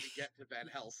whenever we get to Van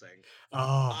Helsing.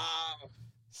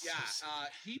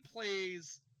 He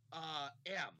plays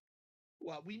M.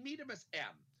 Well, we meet him as M.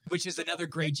 Which is another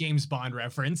great James Bond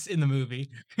reference in the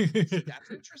movie. That's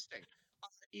interesting.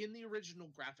 in the original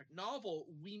graphic novel,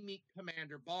 we meet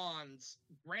Commander Bond's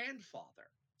grandfather.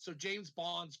 So James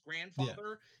Bond's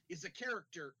grandfather is a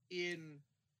character in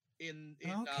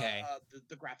Okay.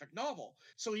 the graphic novel.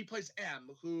 So he plays M,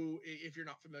 who, if you're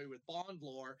not familiar with Bond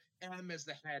lore, M is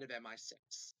the head of MI6.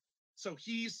 So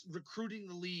he's recruiting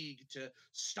the League to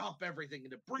stop everything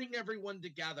and to bring everyone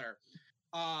together.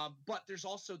 But there's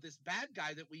also this bad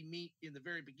guy that we meet in the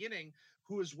very beginning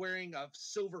who is wearing a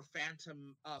silver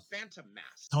phantom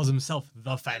mask. Calls himself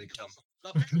the And he Phantom. calls him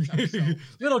the Phantom. So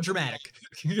Little dramatic.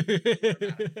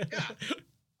 yeah.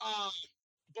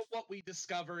 But what we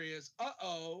discover is,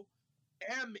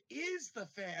 M is the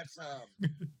Phantom.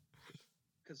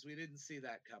 Because we didn't see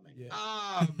that coming.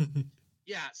 Yeah.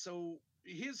 Yeah, so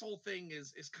his whole thing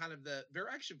is kind of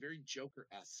very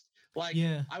Joker-esque. Like,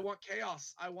 Yeah. I want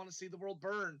chaos. I want to see the world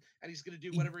burn. And he's going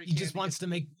to do whatever he He can. just wants to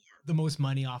make the most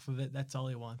money off of it. That's all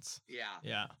he wants. Yeah.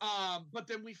 Yeah. But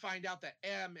then we find out that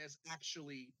M is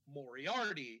actually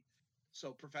Moriarty.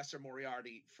 So Professor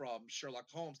Moriarty from Sherlock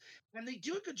Holmes, and they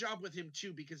do a good job with him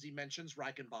too because he mentions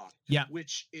Reichenbach. Yeah.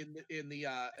 Which in the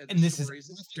And this is stories,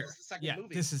 after. the second Yeah.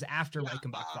 movie. This is after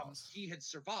Reichenbach falls. He had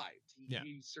survived. Yeah.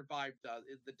 He survived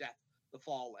the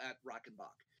fall at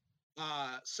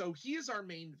Reichenbach. So he is our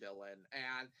main villain,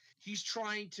 and he's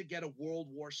trying to get a world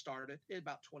war started.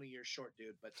 About 20 years short,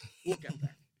 dude, but we'll get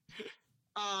there.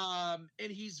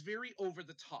 And he's very over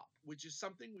the top, which is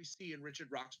something we see in Richard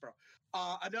Roxburgh.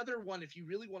 Another one, if you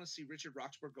really want to see Richard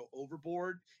Roxburgh go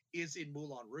overboard, is in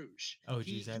Moulin Rouge. Oh,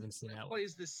 geez, I haven't seen that one. He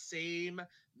plays the same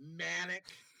manic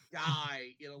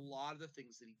guy in a lot of the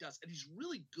things that he does, and he's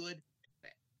really good at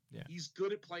it. Yeah. He's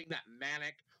good at playing that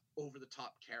manic, over the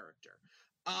top character.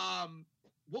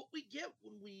 What we get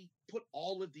when we put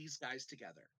all of these guys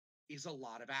together is a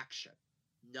lot of action.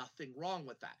 Nothing wrong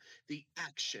with that. The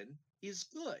action is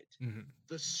good. Mm-hmm.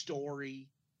 The story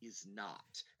is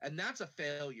not, and that's a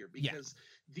failure because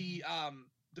the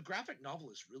graphic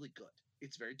novel is really good.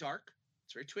 It's very dark,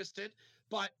 it's very twisted,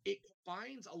 but it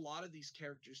combines a lot of these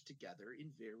characters together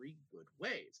in very good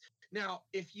ways. Now,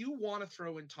 if you want to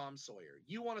throw in Tom Sawyer,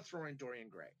 you want to throw in Dorian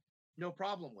Gray, no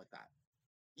problem with that.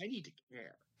 I need to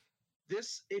care.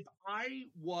 If I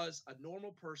was a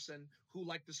normal person who,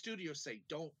 like the studios say,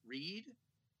 don't read,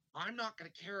 I'm not going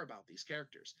to care about these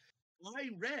characters.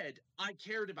 I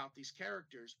cared about these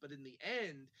characters, but in the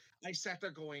end, I sat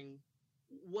there going,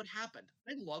 what happened?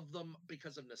 I love them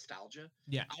because of nostalgia.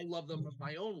 Yeah. I love them in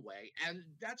my own way, and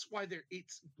that's why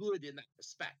it's good in that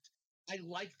respect. I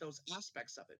like those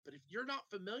aspects of it, but if you're not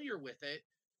familiar with it,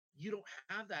 you don't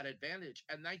have that advantage,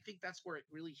 and I think that's where it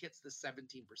really hits the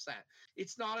 17%.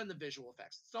 It's not in the visual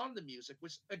effects. It's not in the music,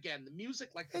 which, again, the music,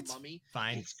 like The Mummy,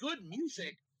 fine. It's good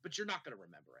music, but you're not going to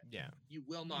remember it. Yeah. You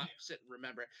will not sit and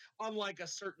remember it, unlike a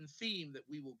certain theme that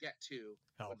we will get to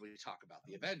when we talk about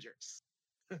the Avengers.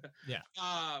 Yeah.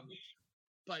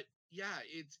 But yeah,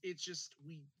 it's just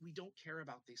we don't care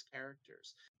about these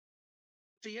characters.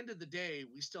 At the end of the day,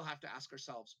 we still have to ask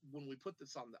ourselves when we put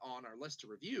this on our list to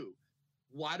review,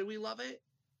 why do we love it?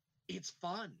 It's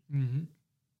fun. Mm-hmm.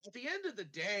 At the end of the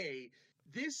day,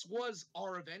 this was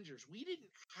our Avengers. We didn't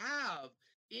have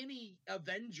any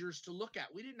Avengers to look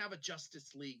at. We didn't have a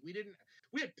Justice League. We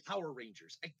had Power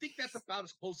Rangers. I think that's about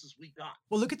as close as we got.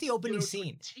 Well, look at the opening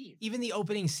scene. Even the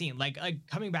opening scene, like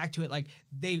coming back to it, like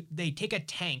they take a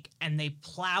tank and they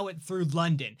plow it through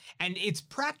London, and it's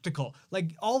practical.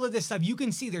 Like all of this stuff, you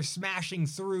can see they're smashing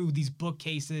through these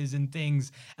bookcases and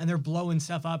things, and they're blowing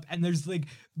stuff up. And there's like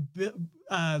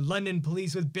London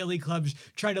police with billy clubs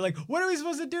trying to what are we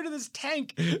supposed to do to this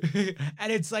tank?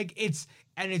 And it's like it's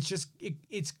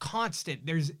constant.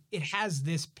 It has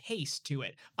this pace to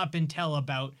it up until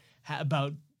about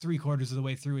 3/4 of the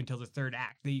way through until the third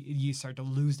act. You start to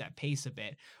lose that pace a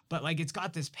bit, but it's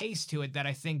got this pace to it that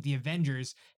I think the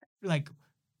Avengers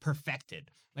perfected.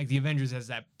 The Avengers has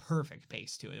that perfect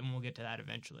pace to it, and we'll get to that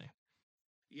eventually.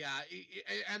 Yeah,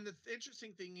 and the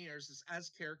interesting thing here is as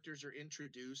characters are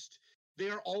introduced, they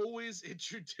are always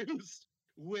introduced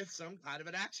with some kind of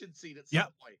an action scene at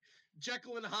some point.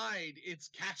 Jekyll and Hyde, it's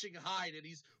catching Hyde, and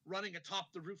he's running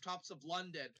atop the rooftops of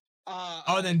London.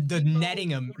 And then the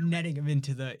netting him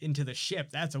into the ship.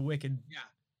 That's a wicked. Yeah,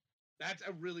 that's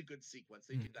a really good sequence.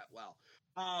 They do that well.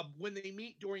 When they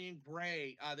meet Dorian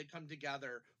Gray, they come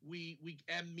together.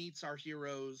 M meets our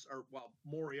heroes,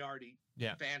 Moriarty,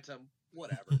 Phantom,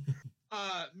 whatever.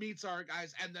 Meets our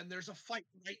guys, and then there's a fight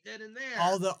right then and there.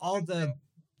 All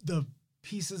the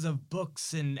pieces of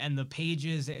books and the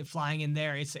pages flying in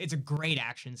there. It's a great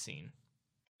action scene.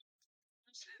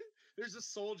 there's a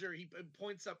soldier. He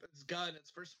points up his gun.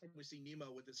 It's the first time we see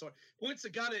Nemo with his sword. Points a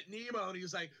gun at Nemo, and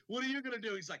he's like, "What are you gonna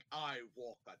do?" He's like, "I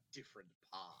walk a different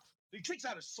path." And he takes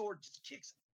out his sword, just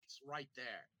kicks it right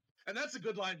there, and that's a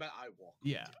good line. But I walk a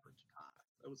different path.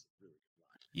 That was a really good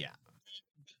line. Yeah.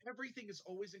 Everything is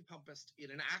always encompassed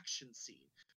in an action scene.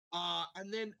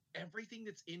 And then everything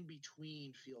that's in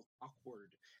between feels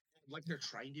awkward, like they're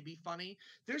trying to be funny.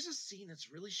 There's a scene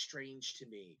that's really strange to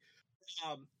me.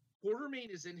 Quartermain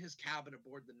is in his cabin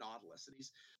aboard the Nautilus, and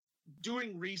he's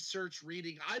doing research,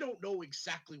 reading. I don't know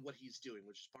exactly what he's doing,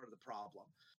 which is part of the problem.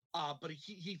 But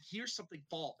he hears something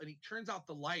fall, and he turns out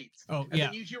the lights. Oh, and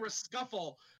then you hear a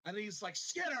scuffle, and he's like,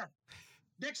 "Skinner!"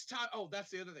 Next time, that's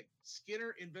the other thing.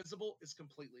 Skinner, invisible, is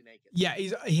completely naked. Yeah,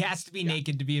 he has to be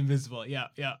naked to be invisible. Yeah.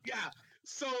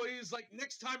 So he's like,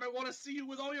 "Next time I want to see you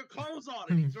with all your clothes on,"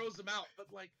 and he throws them out. But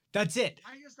like, that's it.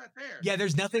 Why is that there? Yeah,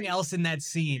 there's nothing else in that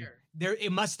scene. There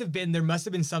must have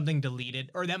been something deleted,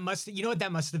 or that must, you know what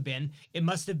that must have been? It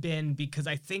must have been because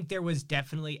I think there was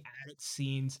definitely added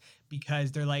scenes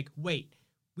because they're like, wait,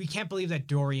 we can't believe that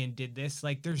Dorian did this.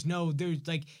 Like, there's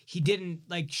like, he didn't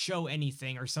like show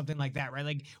anything or something like that, right?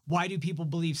 Like, why do people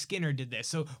believe Skinner did this?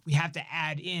 So we have to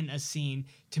add in a scene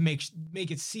to make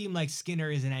it seem like Skinner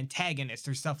is an antagonist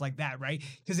or stuff like that, right?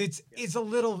 Because it's a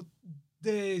little,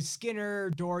 the Skinner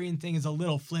Dorian thing is a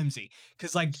little flimsy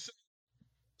because like.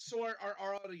 So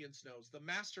our audience knows the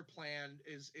master plan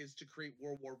is to create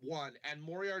World War I, and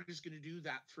Moriarty is going to do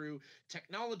that through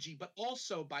technology, but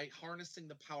also by harnessing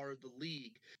the power of the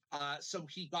League. So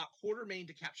he got Quartermain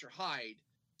to capture Hyde,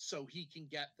 so he can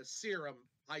get the serum,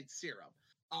 Hyde serum.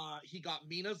 He got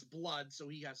Mina's blood, so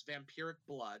he has vampiric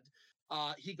blood.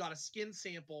 He got a skin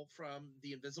sample from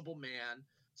the Invisible Man,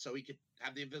 so he could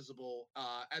have the invisible,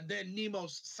 and then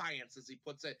Nemo's science, as he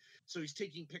puts it. So he's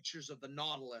taking pictures of the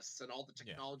Nautilus and all the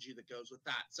technology that goes with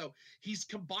that. So he's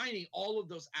combining all of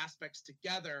those aspects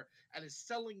together and is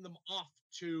selling them off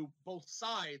to both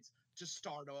sides to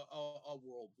start a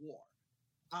world war.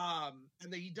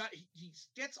 And then he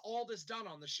gets all this done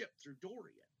on the ship through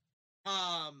Dorian.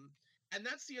 And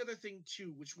that's the other thing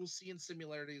too, which we'll see in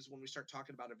similarities when we start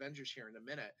talking about Avengers here in a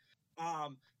minute.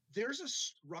 There's a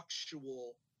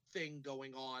structural thing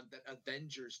going on that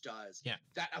Avengers does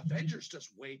that Avengers does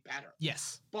way better.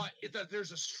 Yes. But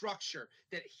there's a structure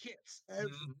that hits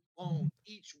every bone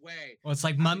each way. Well, it's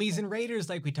like Mummies and Raiders,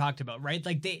 like we talked about, right?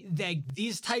 Like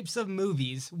these types of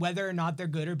movies, whether or not they're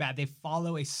good or bad, they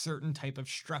follow a certain type of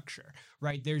structure,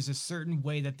 right? There's a certain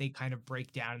way that they kind of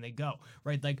break down and they go,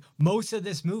 right? Like most of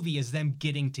this movie is them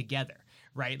getting together,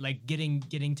 right? Like getting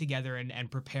together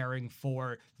and preparing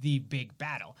for the big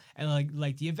battle. And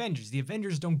like the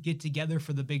Avengers don't get together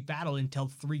for the big battle until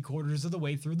 3/4 of the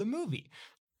way through the movie.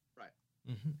 Right.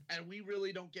 And we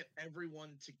really don't get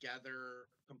everyone together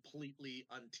completely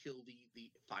until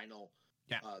the final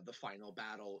the final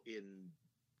battle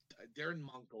they're in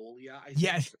Mongolia. I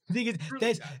think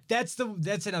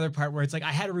that's another part where it's like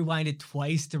I had to rewind it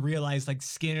twice to realize like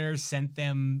Skinner sent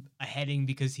them a heading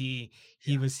because he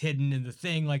was hidden in the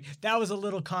thing. Like that was a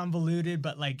little convoluted,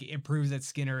 but like it proves that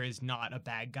Skinner is not a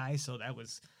bad guy. So that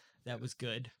was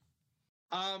good.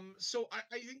 So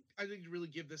I think to really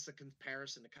give this a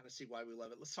comparison to kind of see why we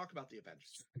love it. Let's talk about the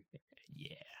Avengers.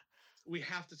 Yeah. We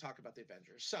have to talk about the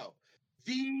Avengers. So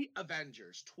the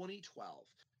Avengers 2012.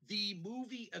 The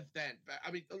movie event. I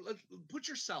mean, put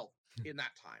yourself in that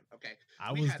time. Okay,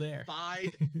 we was there.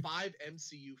 Five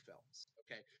MCU films.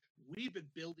 Okay, we've been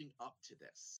building up to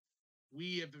this.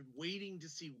 We have been waiting to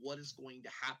see what is going to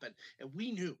happen, and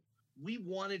we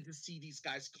wanted to see these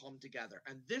guys come together.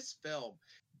 And this film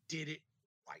did it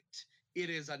right. It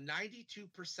is a 92%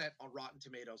 on Rotten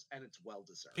Tomatoes, and it's well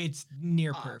deserved. It's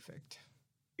near perfect.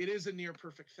 It is a near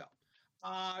perfect film.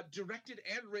 Directed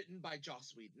and written by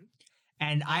Joss Whedon.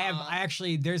 And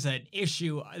there's an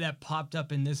issue that popped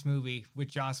up in this movie with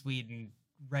Joss Whedon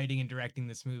writing and directing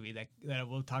this movie that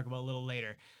we'll talk about a little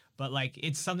later. But like,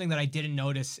 it's something that I didn't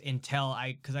notice until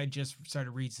because I just started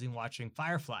recently watching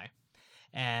Firefly,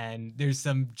 and there's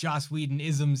some Joss Whedon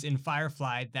isms in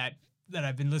Firefly that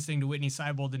I've been listening to Whitney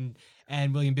Seibold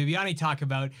and William Bibiani talk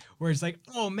about, where it's like,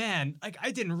 oh man, like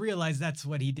I didn't realize that's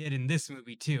what he did in this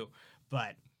movie too.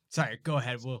 But sorry, go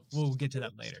ahead. We'll get to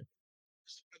that later.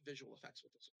 Visual effects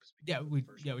with this.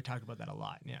 We talk about that a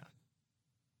lot. Yeah.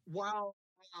 While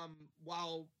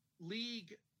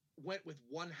League went with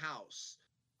one house,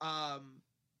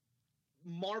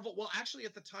 Marvel. Well, actually,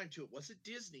 at the time too, it wasn't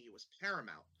Disney. It was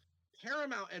Paramount.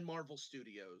 Paramount and Marvel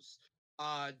Studios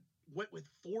went with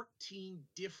 14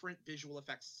 different visual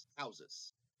effects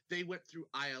houses. They went through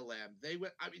ILM. They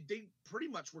pretty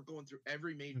much were going through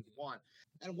every major one.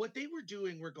 And what they were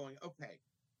doing, we're going, okay,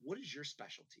 what is your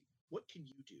specialty? What can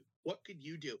you do? What can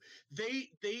you do? They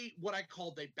what I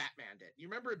called they Batmaned it. You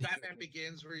remember in Batman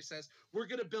Begins where he says, we're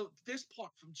gonna build this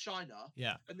part from China,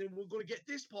 Yeah. and then we're gonna get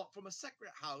this part from a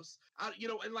secret house out, you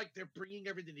know, and like they're bringing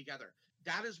everything together.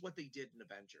 That is what they did in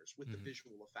Avengers with the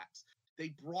visual effects. They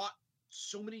brought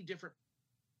so many different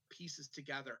pieces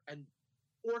together and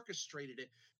orchestrated it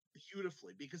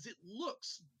beautifully because it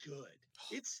looks good.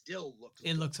 It still looks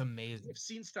It good. looks amazing. I've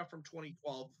seen stuff from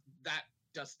 2012 that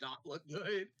does not look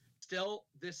good. Still,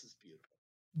 this is beautiful.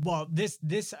 Well, this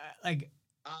like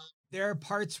there are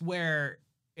parts where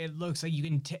it looks like you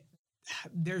can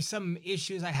there's some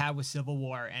issues I have with Civil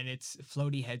War, and it's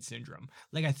floaty head syndrome.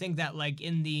 Like I think that like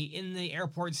in the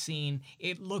airport scene,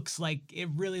 it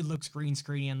really looks green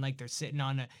screeny, and like they're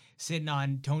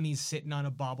Tony's sitting on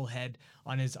a bobblehead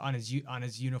on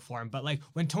his uniform. But like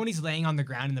when Tony's laying on the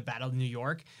ground in the Battle of New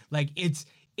York, like it's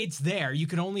there. You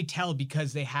can only tell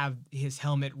because they have his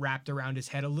helmet wrapped around his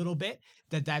head a little bit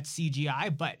that's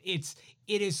CGI, but it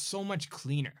is so much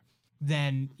cleaner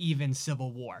than even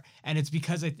Civil War. And it's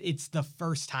because it's the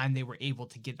first time they were able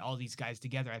to get all these guys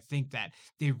together. I think that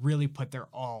they really put their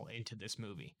all into this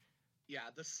movie. Yeah,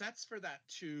 the sets for that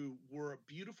too were a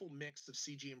beautiful mix of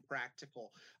CG and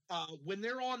practical. When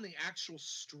they're on the actual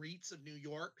streets of New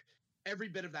York, every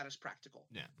bit of that is practical.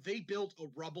 Yeah. They built a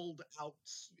rubbled out,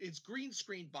 it's green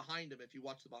screen behind them if you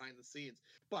watch the behind the scenes,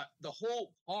 but the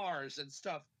whole cars and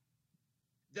stuff,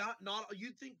 not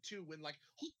you'd think too when like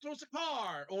Hulk throws a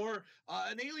car or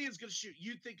an alien's gonna shoot,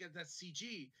 you'd think that's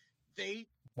CG. They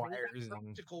wires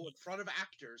practical in front of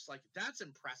actors, like that's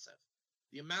impressive.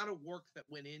 The amount of work that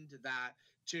went into that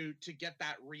to get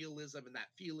that realism and that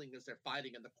feeling as they're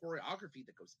fighting, and the choreography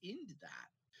that goes into that,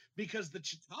 because the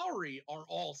Chitauri are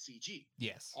all CG.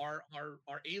 Yes, our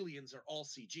aliens are all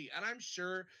CG, and I'm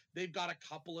sure they've got a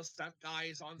couple of stunt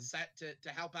guys on set to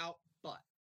help out, but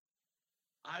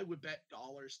I would bet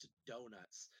dollars to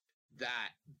donuts that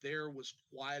there was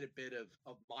quite a bit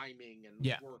of miming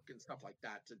and work and stuff like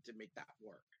that to make that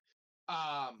work.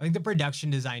 I think the production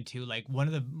design too, like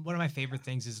one of my favorite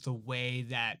things is the way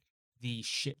that the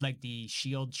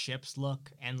shield ships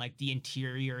look, and like the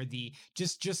interior, the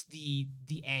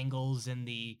angles and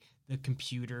the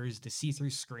computers, the see-through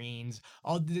screens,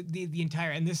 all the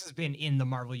entire, and this has been in the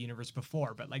Marvel universe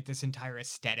before, but like this entire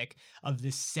aesthetic of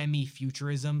this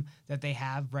semi-futurism that they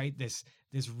have, right? This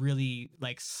really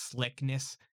like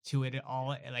slickness to it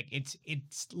all. Like it's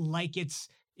like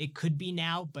it could be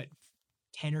now, but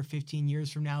 10 or 15 years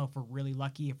from now, if we're really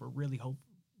lucky, if we're really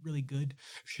really good.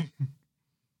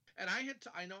 And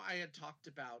I know I had talked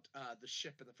about the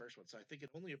ship in the first one, so I think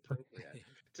it's only appropriate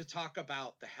to talk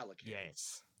about the helicarrier.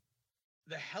 Yes.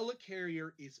 The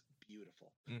helicarrier is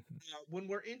beautiful. Mm-hmm. When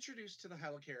we're introduced to the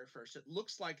helicarrier first, it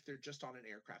looks like they're just on an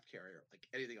aircraft carrier, like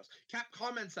anything else. Cap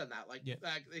comments on that, like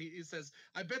he says,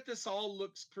 "I bet this all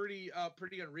looks pretty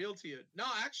unreal to you." No,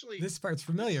 actually, this part's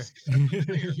familiar.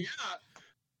 Yeah.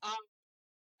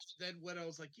 Then when I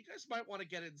was like, "You guys might want to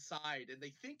get inside," and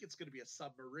they think it's going to be a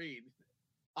submarine,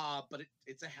 but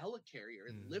it's a helicarrier.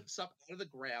 It lifts up out of the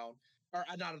ground, or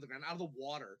not out of the ground, out of the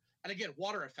water. And again,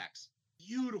 water effects.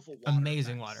 Beautiful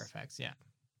amazing water effects, yeah.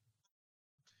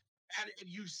 And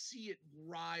you see it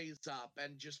rise up,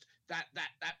 and just that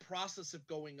process of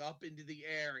going up into the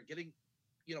air and getting,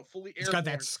 fully airborne. It's got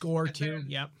that score too.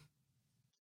 Yep.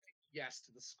 Yes,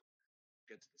 to the score.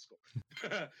 Get to the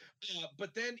score.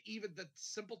 But then even the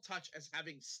simple touch as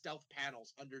having stealth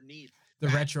panels underneath the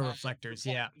retro reflectors.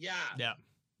 Yeah.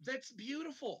 That's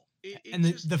beautiful. And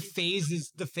the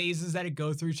phases that it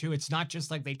go through too. It's not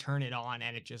just like they turn it on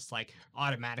and it just like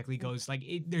automatically goes like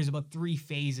there's about 3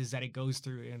 phases that it goes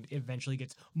through, and it eventually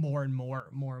gets more and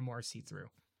more see through.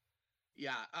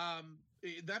 Yeah.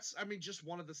 That's just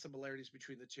one of the similarities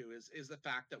between the two is the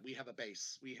fact that we have a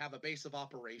base. We have a base of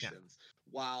operations.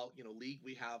 Yeah. While League,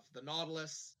 we have the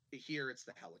Nautilus. Here it's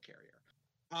the helicarrier.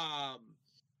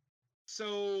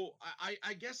 So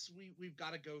I guess we've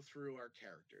got to go through our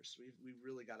characters. We've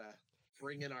really got to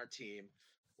bring in our team.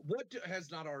 What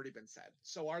has not already been said?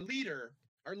 So our leader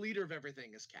of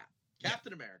everything is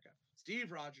Captain America.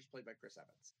 Steve Rogers, played by Chris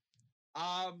Evans.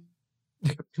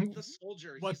 The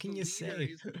soldier. What can you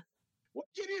say? What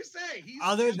can you say? He's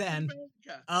other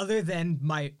than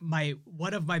my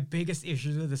one of my biggest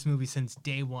issues with this movie since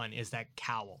day one is that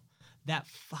cowl. That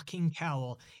fucking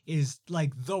cowl is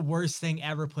like the worst thing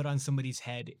ever put on somebody's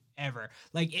head ever.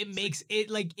 Like it makes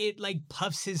it like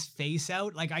puffs his face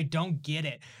out. Like I don't get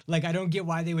it. Like I don't get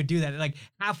why they would do that. Like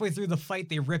halfway through the fight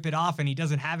they rip it off and he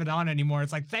doesn't have it on anymore.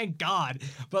 It's like thank God.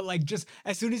 But like just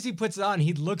as soon as he puts it on,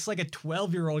 he looks like a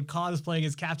 12-year-old cosplaying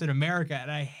as Captain America,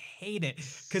 and I hate it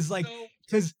because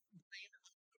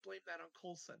that on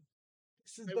Coulson.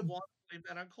 This is I want to blame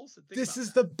that on Coulson. This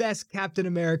is the best Captain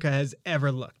America has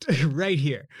ever looked. Right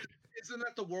here. Isn't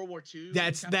that the World War II?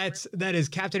 That is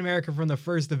Captain America from the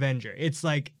first Avenger. It's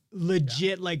like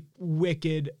legit, like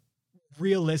wicked,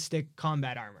 realistic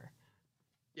combat armor.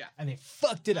 Yeah, and they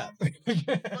fucked it up. But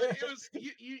it was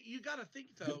you got to think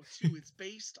though too. It's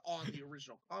based on the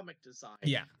original comic design.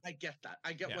 Yeah, I get that.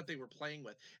 I get what they were playing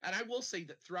with, and I will say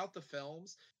that throughout the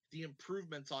films, the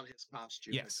improvements on his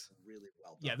costume is really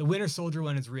well done. Yeah, the Winter Soldier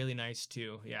one is really nice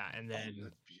too. Yeah, and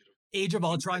then Age of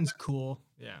Ultron's cool.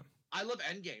 Yeah. I love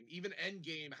Endgame. Even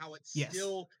Endgame, how it's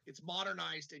still it's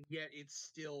modernized and yet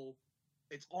it's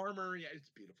armor. Yeah, it's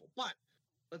beautiful. But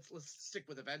let's stick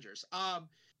with Avengers.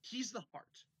 He's the heart.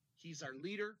 He's our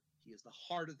leader. He is the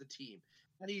heart of the team,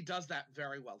 and he does that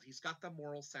very well. He's got the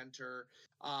moral center.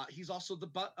 He's also the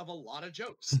butt of a lot of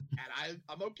jokes, and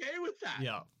I'm okay with that.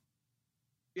 Yeah.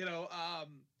 You know.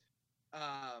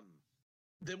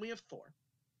 Then we have Thor,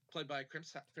 played by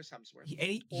Chris Hemsworth.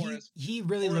 He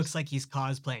really looks like he's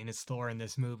cosplaying as Thor in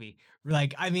this movie.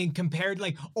 Like, I mean,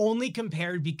 only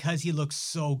compared because he looks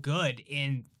so good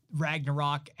in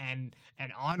Ragnarok and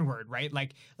onward, right?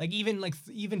 Like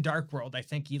even Dark World, I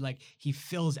think he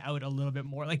fills out a little bit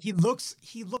more. Like he looks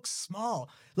small.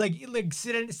 Like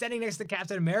standing next to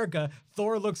Captain America,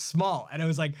 Thor looks small, and I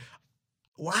was like,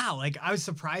 wow, like I was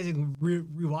surprised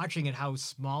rewatching it how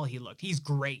small he looked. He's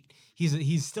great.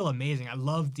 He's still amazing.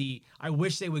 I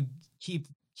wish they would keep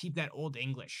that old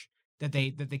English that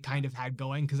they kind of had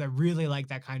going, because I really like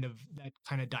that kind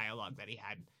of dialogue that he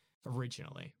had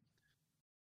originally.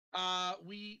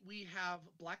 We have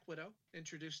Black Widow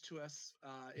introduced to us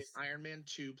in Iron Man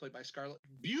 2, played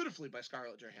beautifully by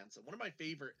Scarlett Johansson. One of my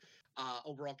favorite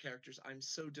overall characters. I'm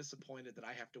so disappointed that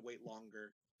I have to wait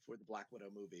longer for the Black Widow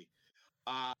movie.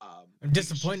 I'm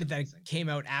disappointed that it came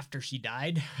out after she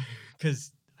died,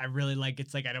 because I really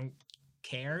it's like I don't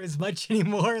care as much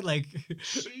anymore. Like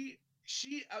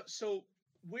so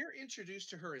we're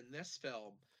introduced to her in this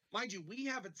film. Mind you, we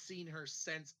haven't seen her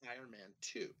since Iron Man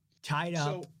 2. Tied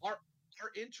up. So our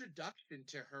introduction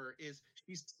to her is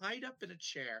she's tied up in a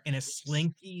chair in a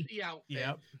slinky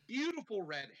outfit, beautiful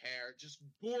red hair, just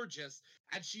gorgeous,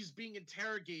 and she's being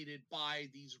interrogated by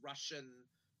these Russian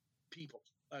people.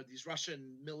 These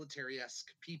Russian military-esque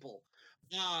people.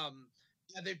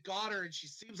 And they've got her, and she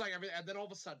seems like everything. And then all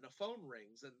of a sudden, a phone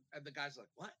rings, and the guy's like,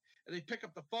 "What?" And they pick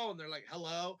up the phone. They're like,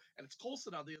 "Hello," and it's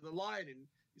Coulson on the other line, and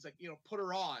he's like, "Put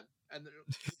her on." And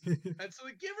and so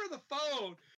they give her the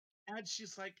phone, and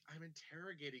she's like, "I'm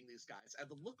interrogating these guys," and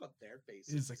the look on their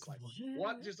faces is like,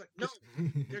 "What?" Just like, "No,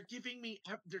 they're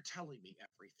telling me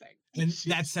everything." And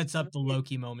that sets up the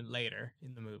Loki moment later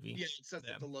in the movie. Yeah, it sets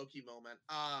up the Loki moment.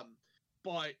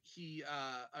 But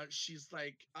she's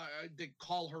like, they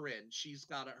call her in. She's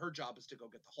got her job is to go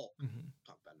get the Hulk.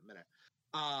 Talk about it in a minute.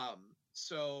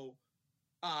 So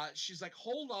she's like,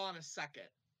 hold on a second.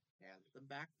 Hand them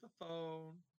back the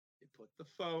phone. They put the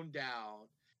phone down.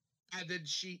 And then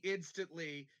she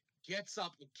instantly gets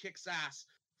up and kicks ass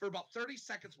for about 30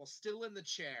 seconds while still in the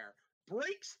chair,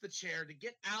 breaks the chair to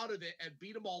get out of it and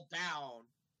beat them all down,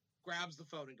 grabs the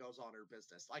phone and goes on her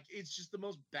business. Like, it's just the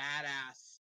most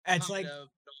badass. It's like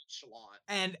nonchalant.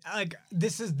 And like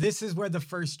this is where the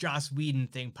first Joss Whedon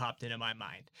thing popped into my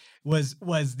mind was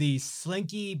the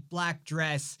slinky black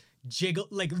dress jiggle.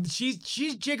 Like she's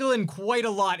jiggling quite a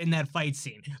lot in that fight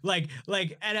scene. Like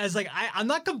and I was like, I'm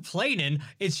not complaining.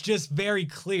 It's just very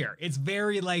clear. It's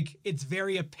very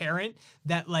apparent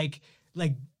that like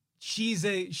she's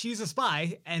a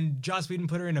spy, and Joss Whedon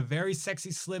put her in a very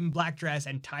sexy slim black dress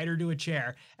and tied her to a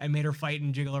chair and made her fight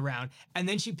and jiggle around. And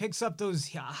then she picks up those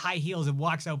high heels and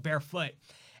walks out barefoot.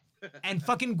 And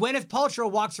fucking Gwyneth Paltrow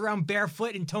walks around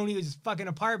barefoot in Tony's fucking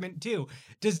apartment too.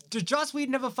 Does Joss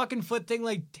Whedon have a fucking foot thing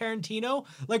like Tarantino?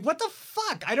 Like, what the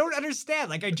fuck? I don't understand.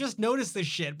 Like, I just noticed this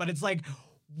shit, but it's like,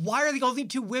 why are the only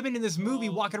two women in this movie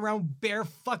walking around bare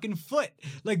fucking foot?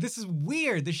 Like, this is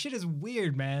weird. This shit is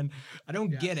weird, man. I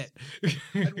don't get it.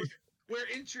 And we're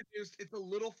introduced, it's a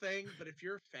little thing, but if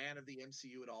you're a fan of the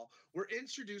MCU at all, we're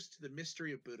introduced to the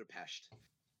mystery of Budapest.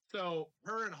 So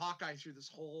her and Hawkeye through this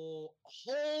whole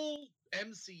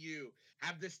MCU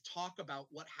have this talk about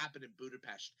what happened in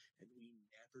Budapest, and we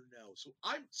never know. So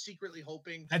I'm secretly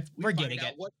hoping we're getting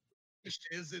it. What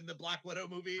is in the Black Widow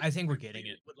movie? I think we're getting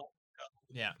it.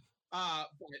 Yeah.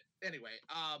 But anyway,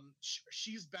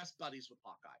 she's best buddies with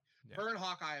Hawkeye. Yeah. Her and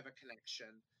Hawkeye have a connection,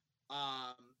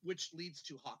 which leads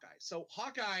to Hawkeye. So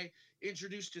Hawkeye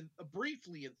introduced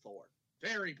briefly in Thor,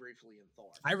 very briefly in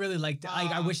Thor. I really liked it.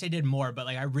 I wish they did more, but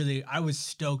like I was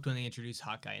stoked when they introduced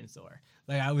Hawkeye in Thor.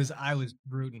 Like I was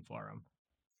rooting for him.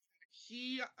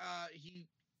 He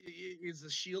is a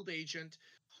Shield agent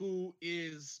who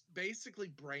is basically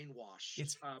brainwashed.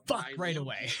 It's by fuck right Loki.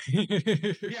 away.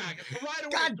 Yeah, right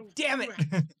away. God damn it.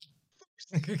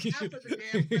 Half of the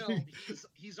damn film,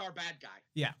 he's our bad guy.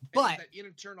 Yeah, And but that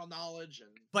internal knowledge and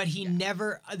but he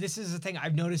never. This is the thing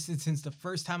I've noticed it since the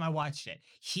first time I watched it.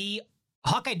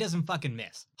 Hawkeye doesn't fucking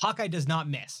miss. Hawkeye does not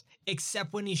miss,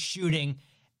 except when he's shooting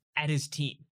at his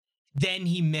team. Then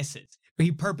he misses. But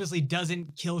he purposely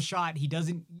doesn't kill shot. He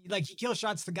doesn't he kill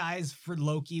shots the guys for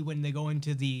Loki when they go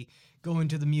into the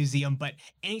museum. But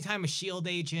anytime a Shield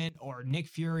agent or Nick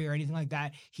Fury or anything like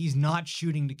that, he's not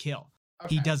shooting to kill.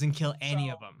 Okay. He doesn't kill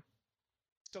any of them.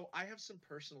 So I have some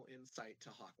personal insight to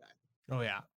Hawkeye. Oh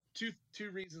yeah.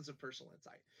 Two reasons of personal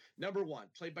insight. Number one,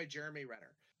 played by Jeremy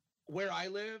Renner. Where I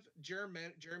live,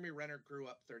 Jeremy Renner grew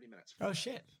up 30 minutes from Oh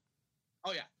shit.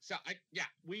 Oh yeah. So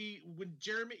when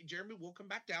Jeremy will come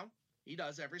back down. He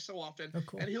does every so often. Oh,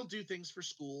 cool. And he'll do things for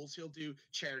schools. He'll do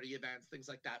charity events, things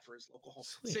like that for his local home.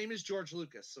 Sweet. Same as George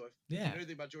Lucas. So if you know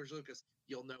anything about George Lucas,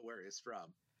 you'll know where he's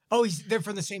from. Oh, they're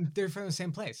from the same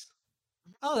place.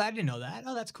 Oh, I didn't know that.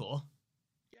 Oh, that's cool.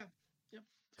 Yeah.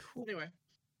 Cool. Anyway,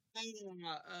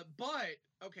 but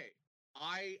okay,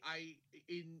 I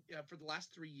for the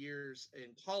last 3 years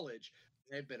in college,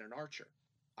 I've been an archer.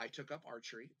 I took up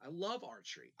archery. I love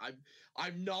archery. I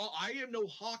am no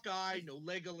Hawkeye, no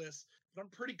Legolas, but I'm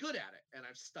pretty good at it, and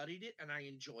I've studied it, and I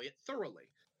enjoy it thoroughly.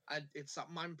 It's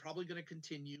something I'm probably going to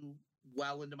continue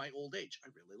well into my old age. I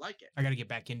really like it. I got to get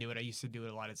back into it. I used to do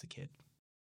it a lot as a kid.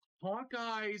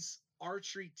 Hawkeye's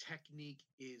archery technique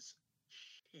is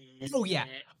shit. Oh yeah.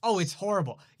 Oh, it's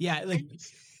horrible. Yeah, like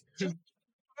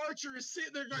archer is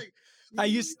sitting there going.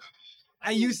 I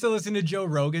used to listen to Joe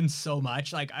Rogan so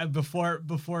much, like before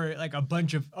like a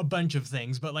bunch of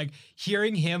things, but like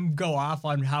hearing him go off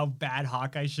on how bad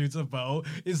Hawkeye shoots a bow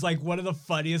is like one of the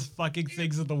funniest fucking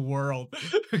things in the world.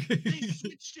 They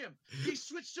switched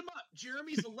him up.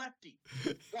 Jeremy's a lefty,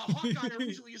 while Hawkeye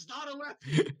originally is not a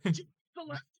lefty. He's a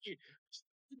lefty.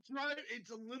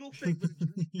 It's a little thing, but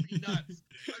it's nuts.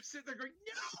 I'm sitting there going,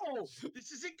 no,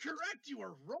 this is incorrect. You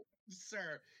are wrong,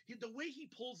 sir. The way he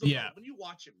pulls a bow, when you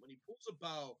watch him, when he pulls a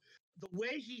bow, the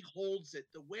way he holds it,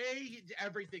 the way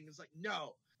everything is like,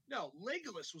 no,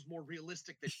 Legolas was more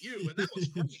realistic than you, and that was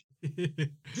great.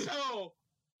 So,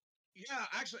 yeah,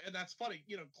 actually, and that's funny.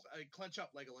 Clench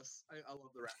up, Legolas. I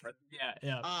love the reference.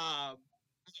 Yeah.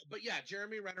 But yeah,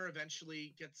 Jeremy Renner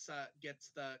eventually gets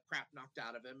the crap knocked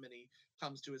out of him, and he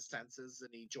comes to his senses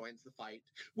and he joins the fight,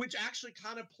 which actually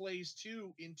kind of plays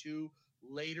too into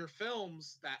later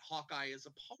films that Hawkeye is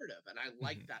a part of, and I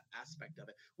like that aspect of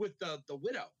it with the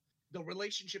widow, the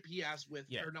relationship he has with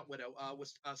or not widow,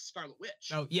 with Scarlet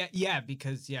Witch. Oh yeah,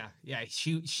 because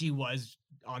she was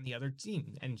on the other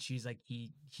team, and she's like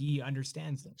he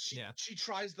understands them. She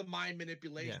tries the mind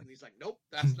manipulation. And he's like, nope,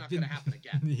 that's not going to happen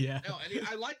again. No, and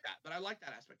I like that, but I like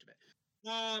that aspect of it.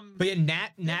 But yeah,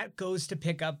 Nat goes to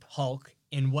pick up Hulk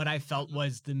in what I felt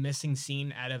was the missing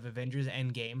scene out of Avengers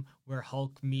Endgame, where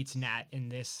Hulk meets Nat in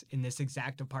this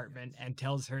exact apartment and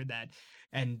tells her that,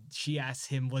 and she asks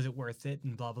him, was it worth it,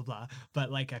 and blah blah blah.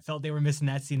 But like I felt they were missing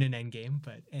that scene in Endgame,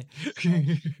 but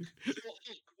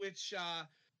which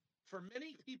for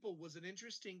many people was an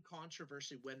interesting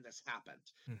controversy when this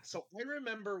happened. So I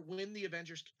remember when the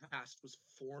Avengers cast was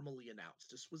formally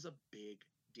announced, this was a big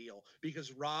deal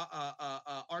because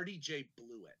RDJ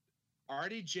blew it.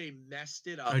 RDJ messed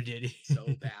it up. Oh, did he? So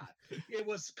bad. It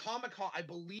was Comic-Con. I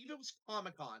believe it was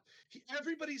Comic-Con.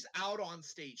 Everybody's out on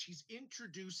stage. He's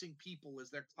introducing people as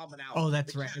they're coming out. Oh,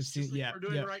 that's right. We're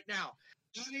doing it right now.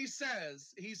 And he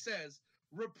says,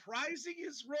 reprising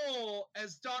his role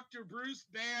as Dr. Bruce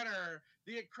Banner,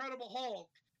 the Incredible Hulk,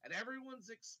 and everyone's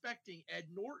expecting Ed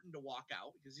Norton to walk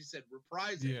out because he said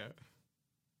reprising. Yeah.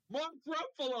 Mark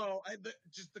Ruffalo, and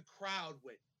the crowd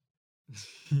went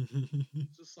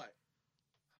just like,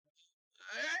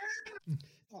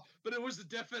 but it was a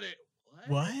definite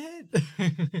what?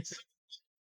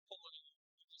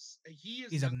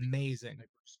 He's amazing.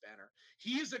 Bruce Banner.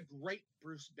 He is a great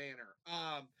Bruce Banner.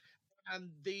 And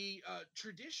they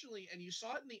traditionally, and you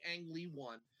saw it in the Ang Lee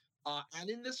one, and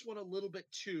in this one a little bit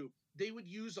too, they would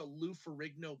use a Lou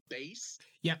Ferrigno bass.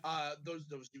 Yeah.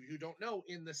 Those who don't know,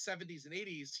 in the 70s and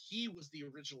 80s, he was the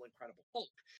original Incredible Hulk.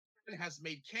 And has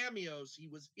made cameos. He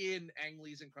was in Ang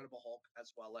Lee's Incredible Hulk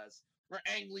as well as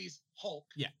Ang Lee's Hulk.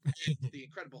 Yeah. The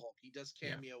Incredible Hulk. He does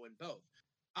cameo in both.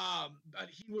 But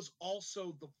he was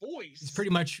also the voice. He's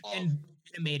pretty much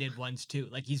animated ones too.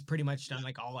 Like he's pretty much done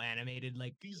like all animated.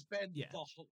 Like he's been the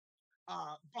Hulk.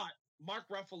 But Mark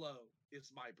Ruffalo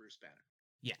is my Bruce Banner.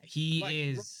 Yeah, he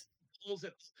is. pulls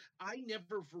it. I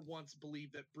never for once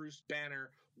believed that Bruce Banner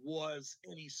was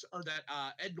or that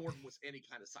Ed Norton was any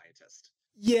kind of scientist.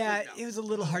 Yeah, it was a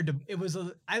little hard to. It was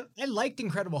a. I liked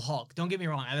Incredible Hulk. Don't get me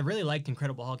wrong. I really liked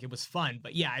Incredible Hulk. It was fun.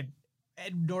 But yeah,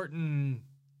 Ed Norton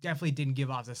definitely didn't give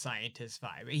off the scientist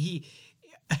vibe.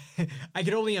 I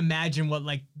could only imagine what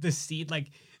like the scene,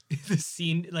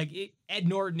 Ed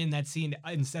Norton in that scene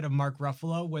instead of Mark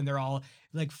Ruffalo when they're all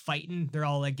like fighting, they're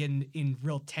all like in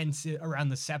real tense around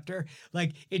the scepter.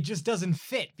 Like it just doesn't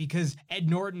fit because Ed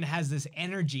Norton has this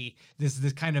energy, this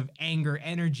kind of anger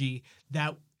energy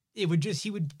that he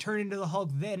would turn into the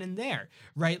Hulk then and there,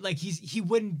 right? Like he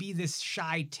wouldn't be this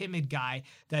shy, timid guy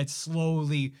that's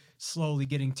slowly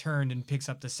getting turned and picks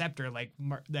up the scepter like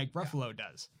Ruffalo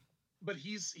does. But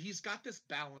he's got this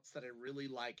balance that I really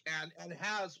like, and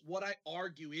has what I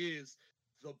argue is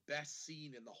the best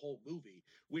scene in the whole movie,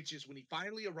 which is when he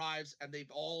finally arrives and they've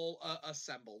all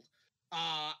assembled,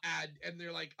 and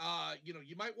they're like,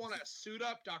 you might want to suit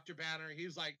up, Dr. Banner.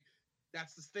 He's like,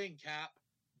 that's the thing, Cap.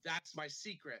 That's my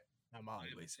secret. I'm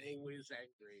always angry.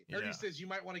 Yeah. Or he says, you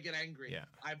might want to get angry. Yeah.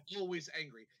 I'm always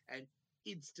angry, and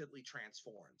instantly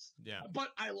transforms. Yeah. But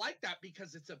I like that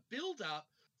because it's a build-up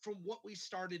from what we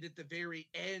started at the very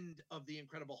end of the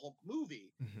Incredible Hulk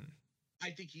movie. Mm-hmm.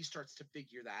 I think he starts to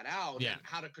figure that out and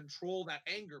how to control that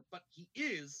anger, but he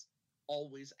is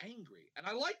always angry. And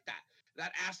I like that.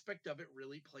 That aspect of it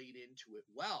really played into it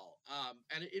well.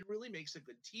 And it really makes a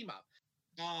good team up.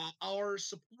 Our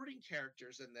supporting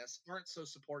characters in this aren't so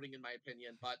supporting, in my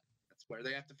opinion, but that's where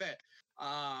they have to fit.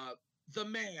 The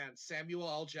man, Samuel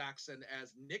L. Jackson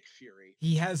as Nick Fury.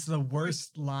 He has the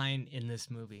worst line in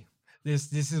this movie.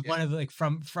 This is one of the, like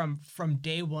from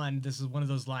day one. This is one of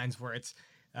those lines where it's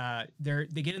they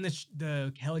get in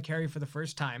the helicarrier for the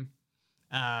first time,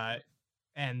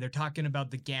 and they're talking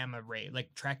about the gamma ray,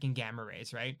 like tracking gamma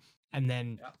rays, right? And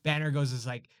then Banner is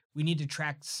like, we need to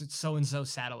track so and so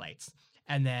satellites,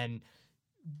 and then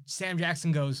Sam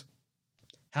Jackson goes,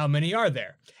 how many are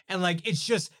there? And like, it's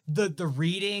just the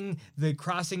reading, the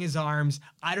crossing his arms.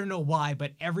 I don't know why,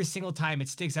 but every single time it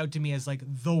sticks out to me as like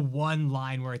the one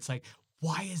line where it's like,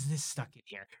 why is this stuck in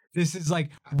here? This is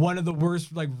like one of the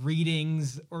worst like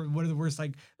readings, or one of the worst,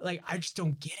 like I just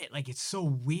don't get it. Like, it's so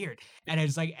weird. And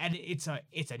it's like, and it's a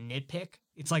nitpick.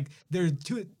 It's like, there are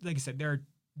two, like I said, there are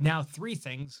now three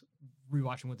things,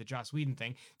 rewatching with the Joss Whedon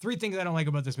thing, three things I don't like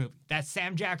about this movie. That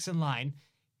Sam Jackson line,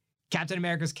 Captain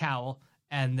America's cowl,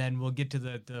 and then we'll get to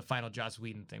the final Joss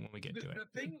Whedon thing when we get to it.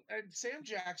 The thing, and Sam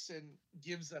Jackson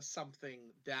gives us something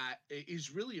that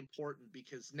is really important,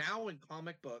 because now in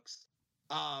comic books,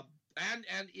 and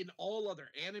in all other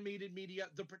animated media,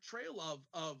 the portrayal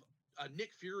of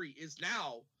Nick Fury is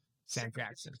now Sam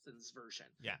Jackson's version.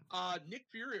 Yeah. Nick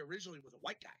Fury originally was a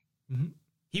white guy. Mm-hmm.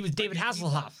 He was David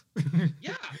Hasselhoff.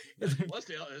 Yeah,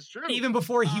 it's true. Even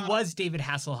before he was David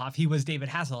Hasselhoff, he was David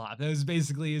Hasselhoff. That was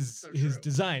basically his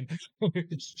design.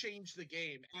 It's changed the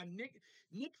game. And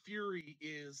Nick Fury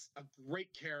is a great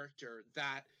character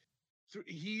that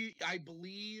I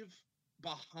believe,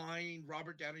 behind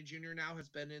Robert Downey Jr. now has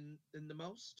been in the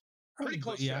most. Pretty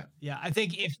close to it. Yeah. I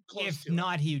think if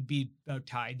not, he would be about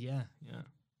tied. Yeah. Yeah,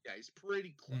 he's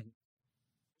pretty close.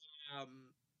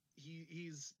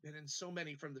 He's been in so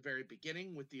many from the very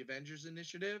beginning with the Avengers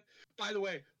Initiative. By the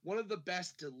way, one of the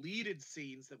best deleted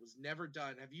scenes that was never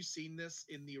done. Have you seen this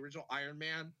in the original Iron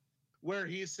Man? Where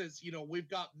he says, we've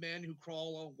got men who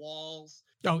crawl on walls.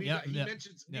 He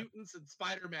mentions mutants and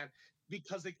Spider-Man.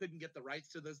 Because they couldn't get the rights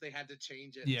to this, they had to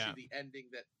change it to the ending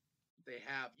that they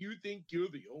have. You think you're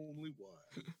the only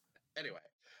one. Anyway,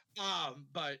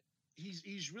 but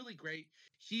he's really great.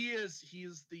 He is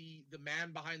the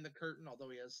man behind the curtain, although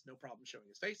he has no problem showing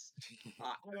his face.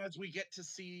 As we get to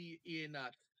see in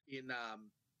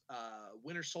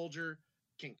Winter Soldier,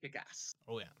 can kick ass.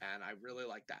 Oh yeah, and I really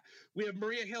like that. We have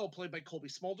Maria Hill, played by Colby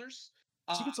Smulders.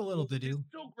 She gets a little to do. It's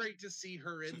still great to see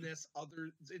her in this.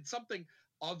 It's something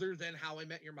other than How I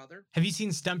Met Your Mother. Have you seen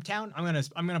Stumptown? I'm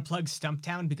gonna plug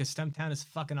Stumptown because Stumptown is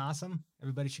fucking awesome.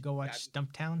 Everybody should go watch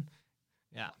Stumptown.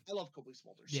 Yeah, I love Colby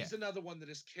Smulders. She's another one that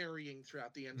is carrying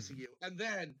throughout the MCU. Mm-hmm. And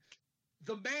then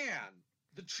the man,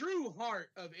 the true heart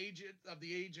of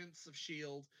the Agents of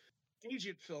S.H.I.E.L.D.,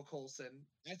 Agent Phil Coulson.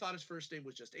 I thought his first name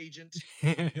was just Agent.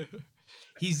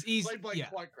 he's played by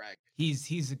Clark Gregg.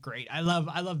 He's great. I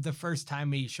love the first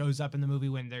time he shows up in the movie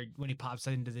when he pops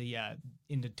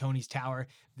into Tony's tower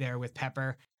there with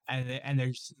Pepper, and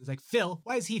there's like, Phil.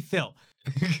 Why is he Phil?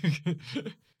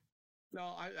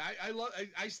 No,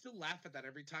 I still laugh at that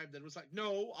every time. That it was like,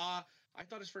 no, I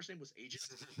thought his first name was Agent.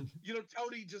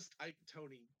 Tony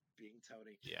being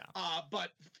Tony. Yeah.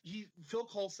 But Phil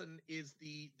Coulson is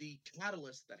the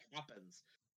catalyst that happens.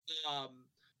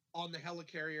 On the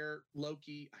helicarrier,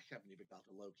 Loki. I haven't even got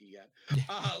to Loki yet.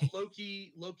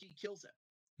 Loki kills it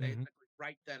basically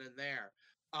right then and there.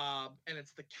 And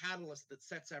it's the catalyst that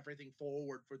sets everything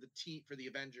forward for the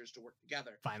Avengers to work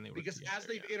together. Finally, because as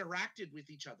they've interacted with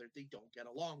each other, they don't get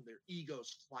along. Their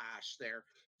egos clash. They're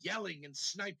yelling and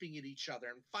sniping at each other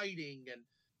and fighting. And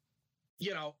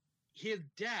his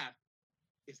death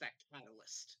is that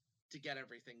catalyst to get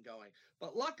everything going.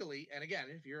 But luckily, and again,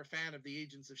 if you're a fan of the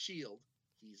Agents of S.H.I.E.L.D.,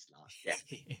 he's not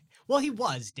dead. Well, he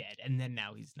was dead, and then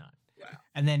now he's not. Wow.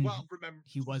 And then remember,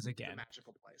 he was again. The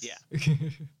magical place. Yeah.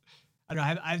 I don't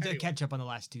know. I have to catch up on the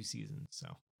last 2 seasons,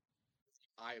 so.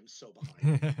 I am so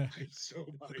behind. I'm so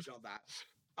behind on that.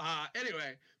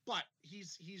 Anyway, but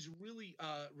he's really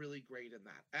really great in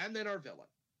that. And then our villain,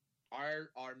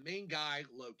 our main guy,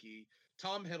 Loki,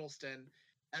 Tom Hiddleston,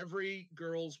 every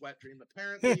girl's wet dream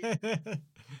apparently.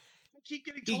 I keep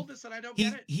getting told this and I don't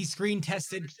get it. He screen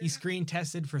tested. He screen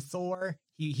tested for Thor.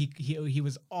 He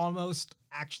was almost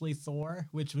actually Thor,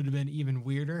 which would have been even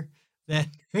weirder.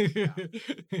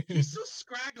 He's so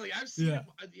scraggly. I've seen him.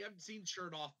 I haven't seen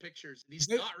shirt off pictures. And he's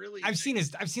not really. I've seen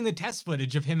the test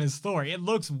footage of him as Thor. It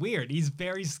looks weird. He's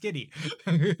very skinny.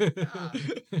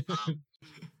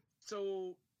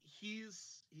 So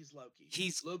he's Loki.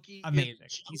 He's Loki. Amazing.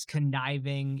 He's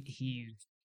conniving. He's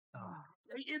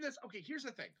in this. Okay, here's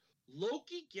the thing.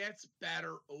 Loki gets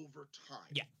better over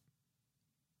time. Yeah.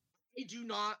 I do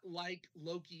not like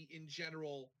Loki in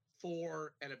general,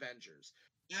 Thor and Avengers.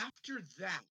 After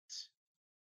that,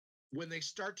 when they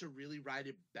start to really write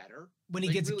it better, when he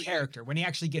gets a character, when he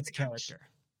actually gets character.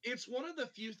 It's one of the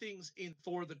few things in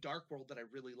Thor: The Dark World that I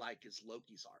really like is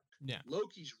Loki's arc. Yeah,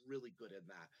 Loki's really good in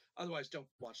that. Otherwise, don't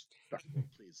watch Dark World,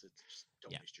 please. Just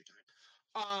don't waste your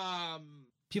time.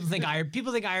 People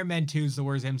think Iron Man 2 is the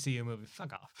worst MCU movie.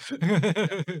 Fuck off.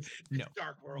 No.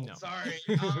 Dark World. No. Sorry.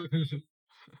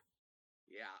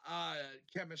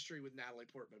 Chemistry with Natalie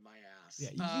Portman, my ass.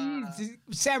 Yeah,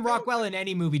 Sam Rockwell in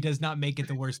any movie does not make it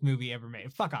the worst movie ever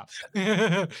made. Fuck off.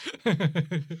 Yeah.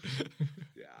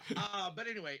 But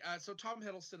anyway, so Tom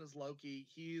Hiddleston is Loki.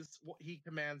 He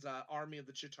commands an army of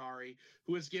the Chitauri,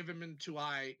 who is given into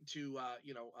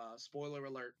spoiler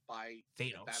alert, by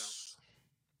Thanos.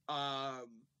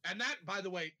 And that, by the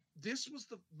way, this was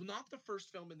not the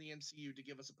first film in the MCU to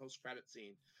give us a post-credit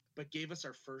scene, but gave us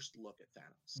our first look at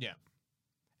Thanos. Yeah.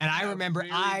 And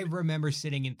I remember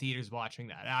sitting in theaters watching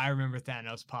that. I remember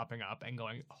Thanos popping up and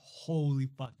going, "Holy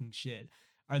fucking shit.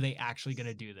 Are they actually going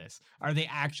to do this? Are they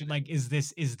actually like is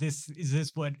this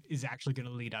what is actually going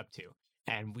to lead up to?"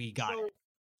 And we got it.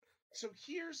 So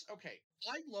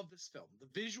I love this film. The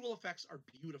visual effects are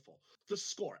beautiful. The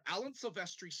score, Alan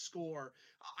Silvestri's score.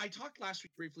 I talked last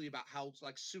week briefly about how,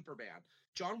 like Superman,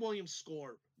 John Williams'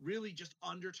 score really just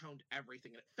undertoned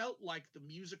everything. And it felt like the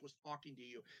music was talking to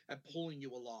you and pulling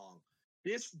you along.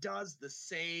 This does the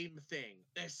same thing,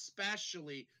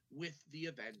 especially with the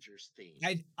Avengers theme.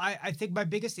 I think my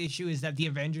biggest issue is that the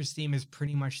Avengers theme is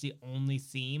pretty much the only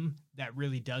theme that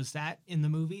really does that in the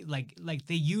movie. Like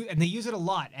they use it a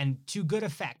lot and to good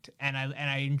effect, and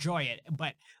I enjoy it.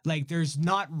 But like, there's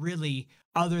not really,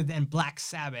 other than Black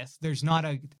Sabbath, there's not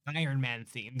a Iron Man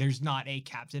theme. There's not a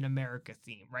Captain America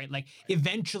theme, right? Like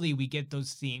eventually we get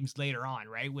those themes later on,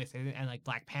 right? And like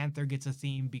Black Panther gets a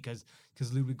theme because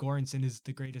Ludwig Göransson is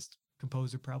the greatest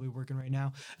composer probably working right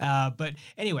now. But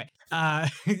anyway,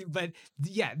 but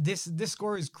yeah, this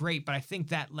score is great, but I think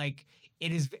that like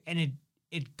it is, and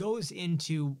it goes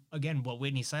into, again, what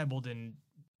Whitney Seibold and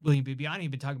William Bibiani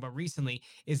have been talking about recently,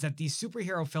 is that these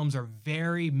superhero films are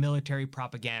very military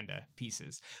propaganda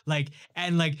pieces.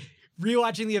 And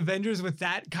rewatching the Avengers with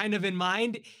that kind of in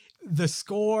mind, the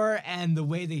score and the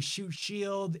way they shoot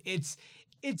S.H.I.E.L.D.,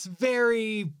 it's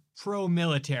very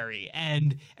pro-military,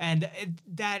 and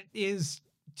that is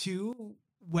too,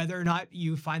 whether or not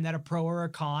you find that a pro or a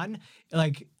con.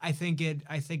 Like, I think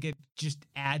it just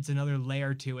adds another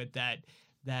layer to it that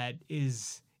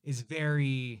is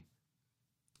very,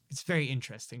 it's very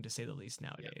interesting, to say the least,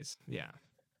 nowadays. Yeah.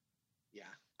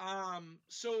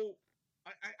 So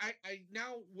I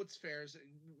now, what's fair is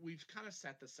we've kind of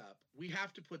set this up. We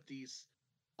have to put these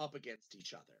up against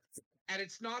each other, and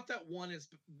it's not that one is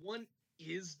better. When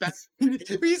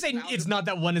you say it's not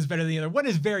that one is better than the other, one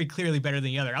is very clearly better than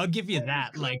the other. I'll give you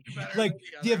that. Like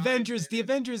the Avengers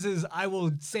is, I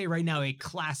will say right now, a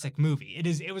classic movie.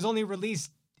 It was only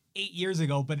released 8 years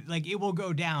ago, but like it will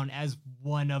go down as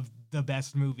one of the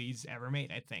best movies ever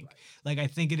made, I think. Right. Like, I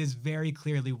think it is very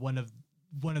clearly one of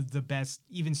the best,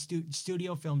 even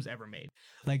studio films ever made.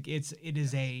 Like, it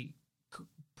is a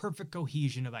perfect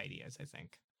cohesion of ideas, I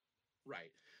think.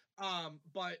 Right.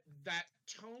 But that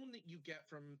tone that you get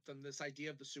from this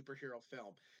idea of the superhero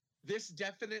film, this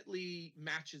definitely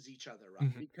matches each other up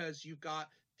because you've got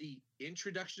the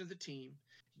introduction of the team,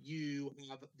 you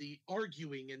have the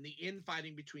arguing and the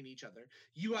infighting between each other,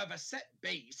 you have a set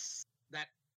base that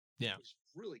is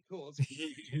really cool.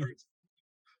 It's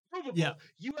provable. Yeah.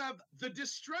 You have the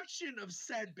destruction of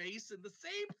said base in the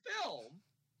same film,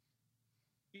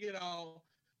 you know,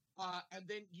 and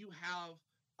then you have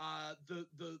the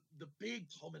big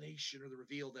culmination or the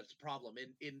reveal that's a problem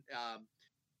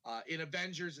in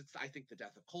Avengers. It's, I think, the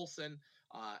death of Coulson,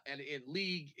 and in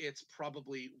League, it's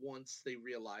probably once they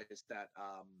realized that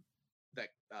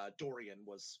Dorian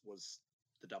was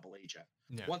the double agent.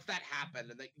 Yeah. Once that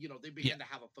happened, and they began to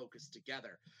have a focus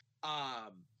together.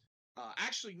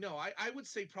 Actually, no, I would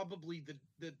say probably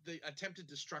the attempted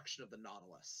destruction of the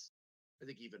Nautilus. I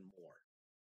think even more.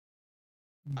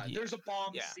 There's a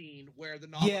bomb scene where the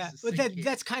Nautilus is sinking. But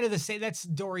that's kind of the same. That's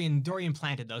Dorian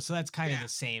planted though, so that's kind of the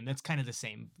same. That's kind of the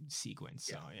same sequence.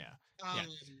 So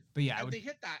but they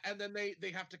hit that, and then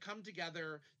they have to come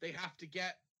together. They have to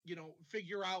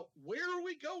figure out, where are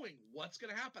we going? What's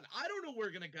going to happen? I don't know where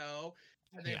we're going to go.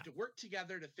 And they have to work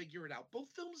together to figure it out.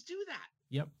 Both films do that.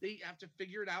 Yep. They have to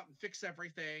figure it out and fix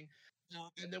everything.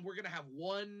 And then we're going to have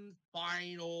one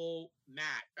final match,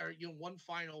 or one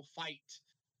final fight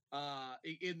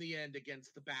in the end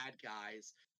against the bad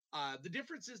guys. The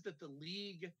difference is that the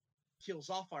League kills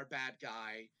off our bad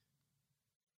guy.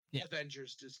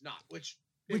 Avengers does not, which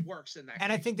it works in that and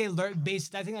case. I think they learn I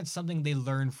think that's something they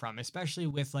learn from, especially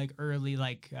with like early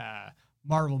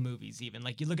Marvel movies. Even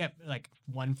like you look at like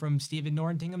one from Stephen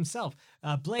Norrington himself,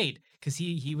 Blade, because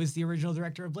he was the original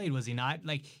director of Blade, was he not?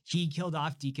 Like he killed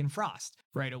off Deacon Frost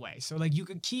right away. So like you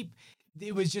could keep.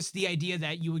 It was just the idea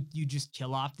that you just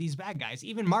kill off these bad guys.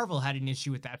 Even Marvel had an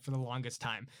issue with that for the longest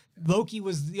time. Loki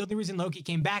was the only reason Loki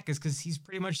came back is because he's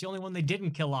pretty much the only one they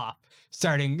didn't kill off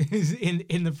starting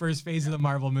in the first phase of the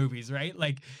Marvel movies, right?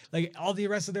 Like all the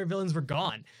rest of their villains were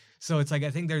gone. So it's like I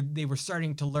think they were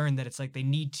starting to learn that it's like they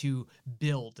need to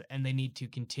build and they need to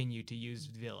continue to use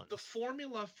villains. The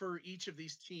formula for each of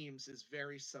these teams is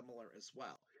very similar as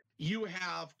well. You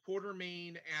have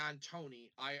Quartermain and Tony.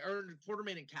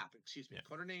 Quartermain and Cap, excuse me.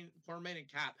 Yeah. Quartermain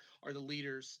and Cap are the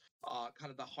leaders,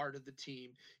 kind of the heart of the team.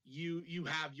 You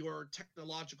have your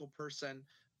technological person,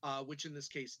 which in this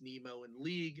case Nemo in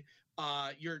League.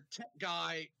 Your tech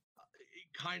guy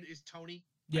kind of is Tony.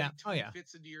 Yeah. Tony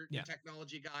fits into your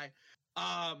technology guy.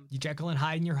 You Jekyll and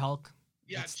Hyde in your Hulk.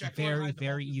 Yeah, it's very,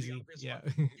 very easy. Yeah.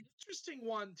 The interesting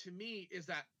one to me is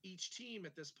that each team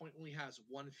at this point only has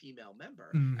one female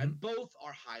member, and both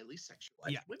are highly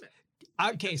sexualized women.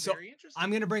 Okay, so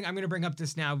I'm gonna bring up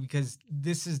this now because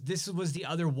this was the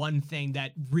other one thing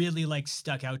that really like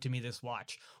stuck out to me this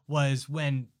watch was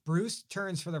when Bruce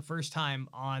turns for the first time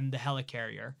on the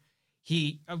helicarrier.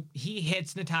 He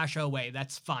hits Natasha away.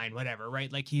 That's fine, whatever,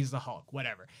 right? Like he's the Hulk,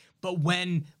 whatever. But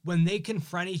when they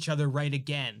confront each other right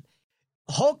again,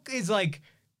 Hulk is like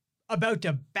about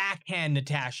to backhand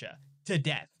Natasha to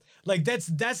death. Like that's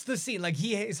the scene. Like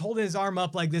he is holding his arm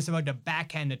up like this about to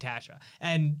backhand Natasha.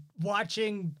 And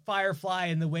watching Firefly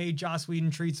and the way Joss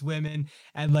Whedon treats women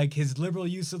and like his liberal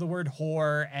use of the word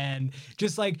whore and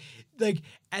just like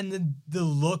and the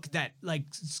look that like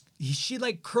she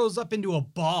like curls up into a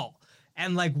ball.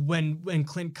 And like when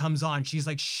Clint comes on, she's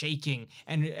like shaking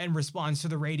and responds to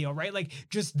the radio, right? Like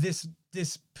just this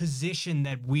position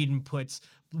that Whedon puts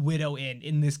Widow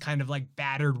in this kind of like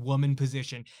battered woman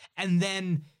position. And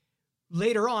then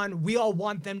later on, we all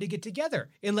want them to get together.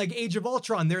 In like Age of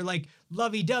Ultron, they're like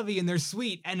lovey-dovey and they're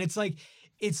sweet. And it's like,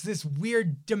 it's this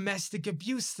weird domestic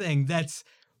abuse thing that's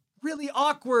really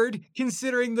awkward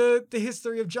considering the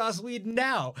history of Joss Whedon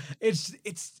now.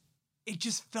 It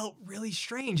just felt really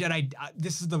strange. And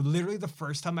this is literally the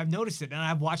first time I've noticed it. And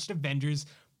I've watched Avengers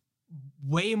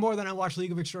way more than I watched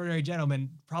League of Extraordinary Gentlemen,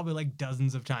 probably like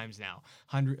dozens of times now,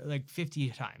 50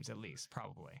 times at least,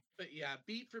 probably. But yeah,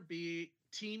 beat for beat,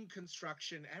 team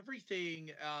construction,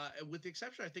 everything, with the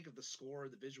exception, I think, of the score,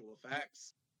 the visual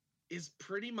effects, is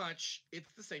pretty much,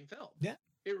 it's the same film. Yeah.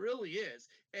 It really is,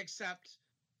 except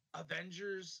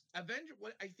Avengers,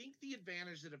 what I think the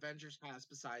advantage that Avengers has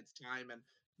besides time and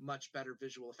much better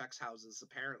visual effects houses,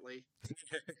 apparently.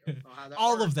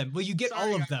 All works. Of them. Well, you get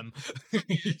all of them.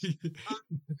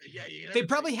 They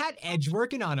probably had Edge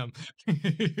working on them.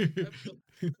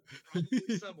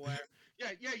 Probably somewhere.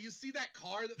 Yeah. You see that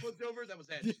car that flipped over? That was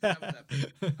Edge. Yeah. That was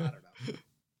Edge. I don't know.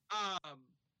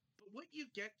 But what you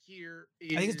get here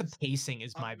is, I think it's the pacing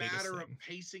is my biggest thing. A matter of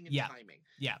pacing and timing.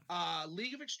 Yeah.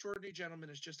 League of Extraordinary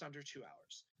Gentlemen is just under 2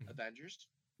 hours. Avengers,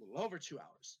 a little over 2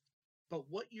 hours. But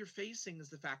what you're facing is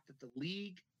the fact that the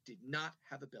League did not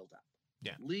have a build-up.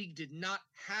 Yeah. League did not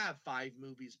have 5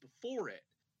 movies before it.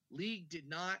 League did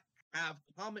not have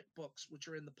comic books, which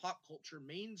are in the pop culture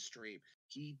mainstream.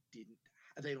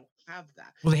 They don't have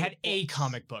that. Well, they had a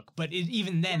comic book, but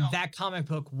even then, that comic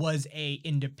book was a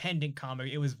independent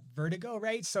comic. It was Vertigo,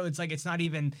 right? So it's like, it's not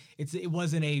even, it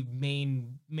wasn't a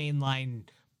mainline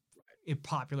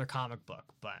popular comic book,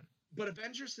 but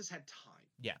Avengers has had time.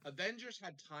 Yeah. Avengers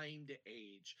had time to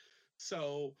age.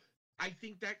 So I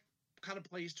think that kind of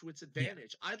plays to its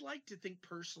advantage. Yeah. I'd like to think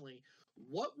personally,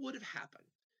 what would have happened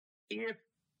if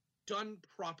done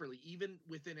properly, even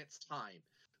within its time?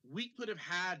 We could have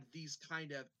had these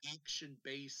kind of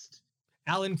action-based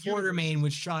Alan Quartermain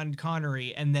with Sean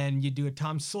Connery, and then you do a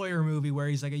Tom Sawyer movie where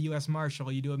he's like a U.S.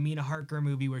 Marshal. You do a Mina Harker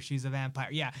movie where she's a vampire.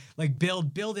 Yeah, like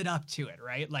build it up to it,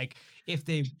 right? Like if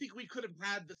they, I think we could have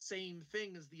had the same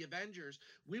thing as the Avengers.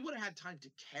 We would have had time to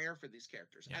care for these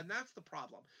characters, and that's the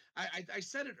problem. I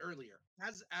said it earlier.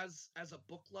 As a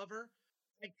book lover,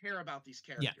 I care about these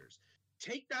characters.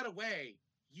 Yeah. Take that away,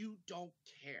 you don't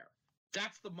care.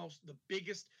 That's the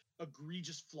biggest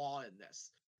egregious flaw in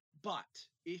this. But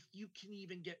if you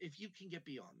can get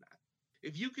beyond that,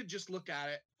 if you could just look at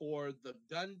it for the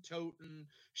gun-toting,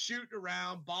 shooting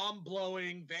around,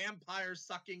 bomb-blowing,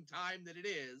 vampire-sucking time that it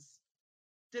is,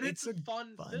 then it's a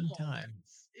fun film. Time.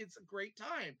 It's a great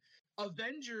time.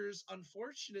 Avengers,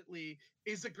 unfortunately,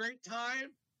 is a great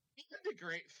time and a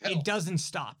great film. It doesn't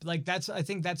stop. Like I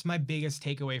think that's my biggest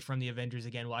takeaway from the Avengers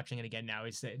again, watching it again now,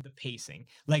 is the pacing.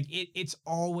 Like it's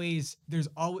always,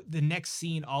 the next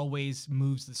scene always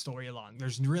moves the story along.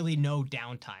 There's really no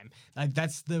downtime. Like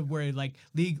that's where like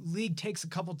League takes a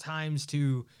couple times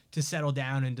to settle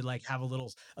down and to like have a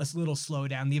little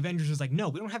slowdown. The Avengers was like, no,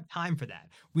 we don't have time for that.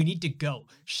 We need to go.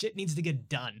 Shit needs to get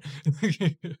done.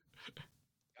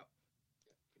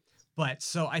 But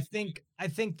so I think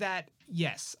that,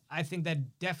 yes, I think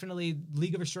that definitely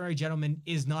League of Extraordinary Gentlemen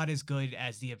is not as good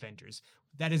as the Avengers.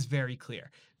 That is very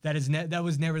clear. That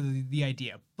was never the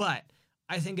idea. But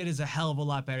I think it is a hell of a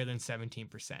lot better than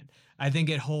 17%. I think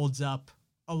it holds up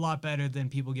a lot better than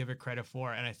people give it credit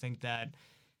for, and I think that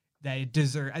it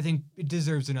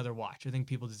deserves another watch. I think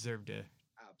people deserve to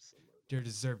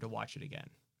watch it again.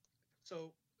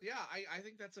 So yeah, I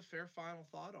think that's a fair final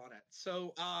thought on it.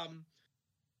 So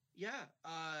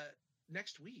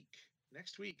next week,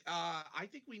 I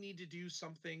think we need to do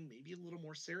something maybe a little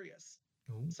more serious.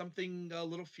 Ooh. Something a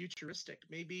little futuristic.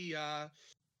 Maybe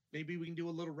we can do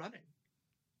a little running.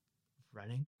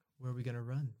 Running? Where are we gonna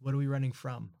run? What are we running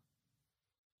from?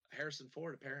 Harrison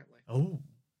Ford, apparently. Oh.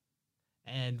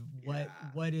 And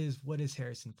what is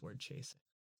Harrison Ford chasing?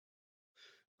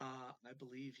 I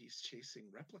believe he's chasing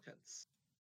replicants.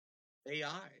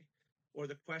 AI. Or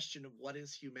the question of what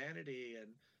is humanity,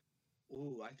 and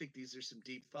I think these are some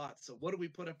deep thoughts. So what do we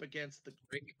put up against the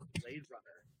great Blade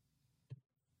Runner?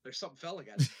 There's something fell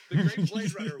again. The great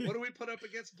Blade Runner. What do we put up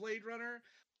against Blade Runner?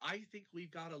 I think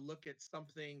we've got to look at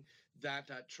something that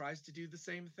tries to do the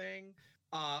same thing,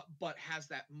 but has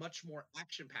that much more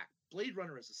action-packed. Blade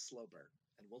Runner is a slow burn,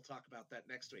 and we'll talk about that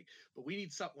next week. But we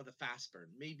need something with a fast burn.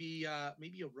 Maybe a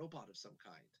robot of some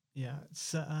kind. Yeah.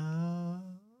 So,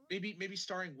 maybe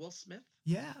starring Will Smith.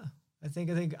 Yeah. I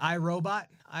think iRobot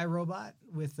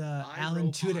with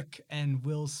Alan Tudyk and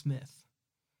Will Smith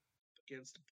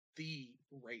against the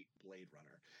great Blade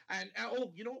Runner. And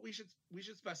you know what, we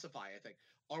should specify, I think.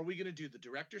 Are we going to do the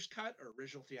director's cut or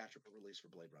original theatrical release for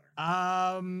Blade Runner?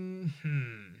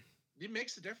 It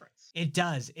makes a difference. It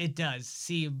does.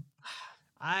 See,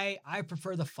 I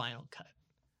prefer the final cut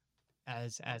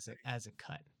as a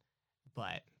cut.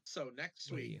 But so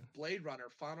next week, Blade Runner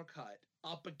final cut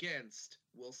up against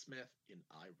Will Smith in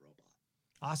iRobot.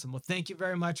 Awesome. Well, thank you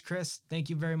very much, Chris. Thank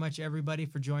you very much, everybody,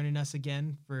 for joining us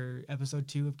again for episode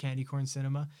 2 of Candy Corn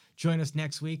Cinema. Join us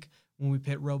next week when we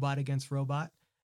pit robot against robot.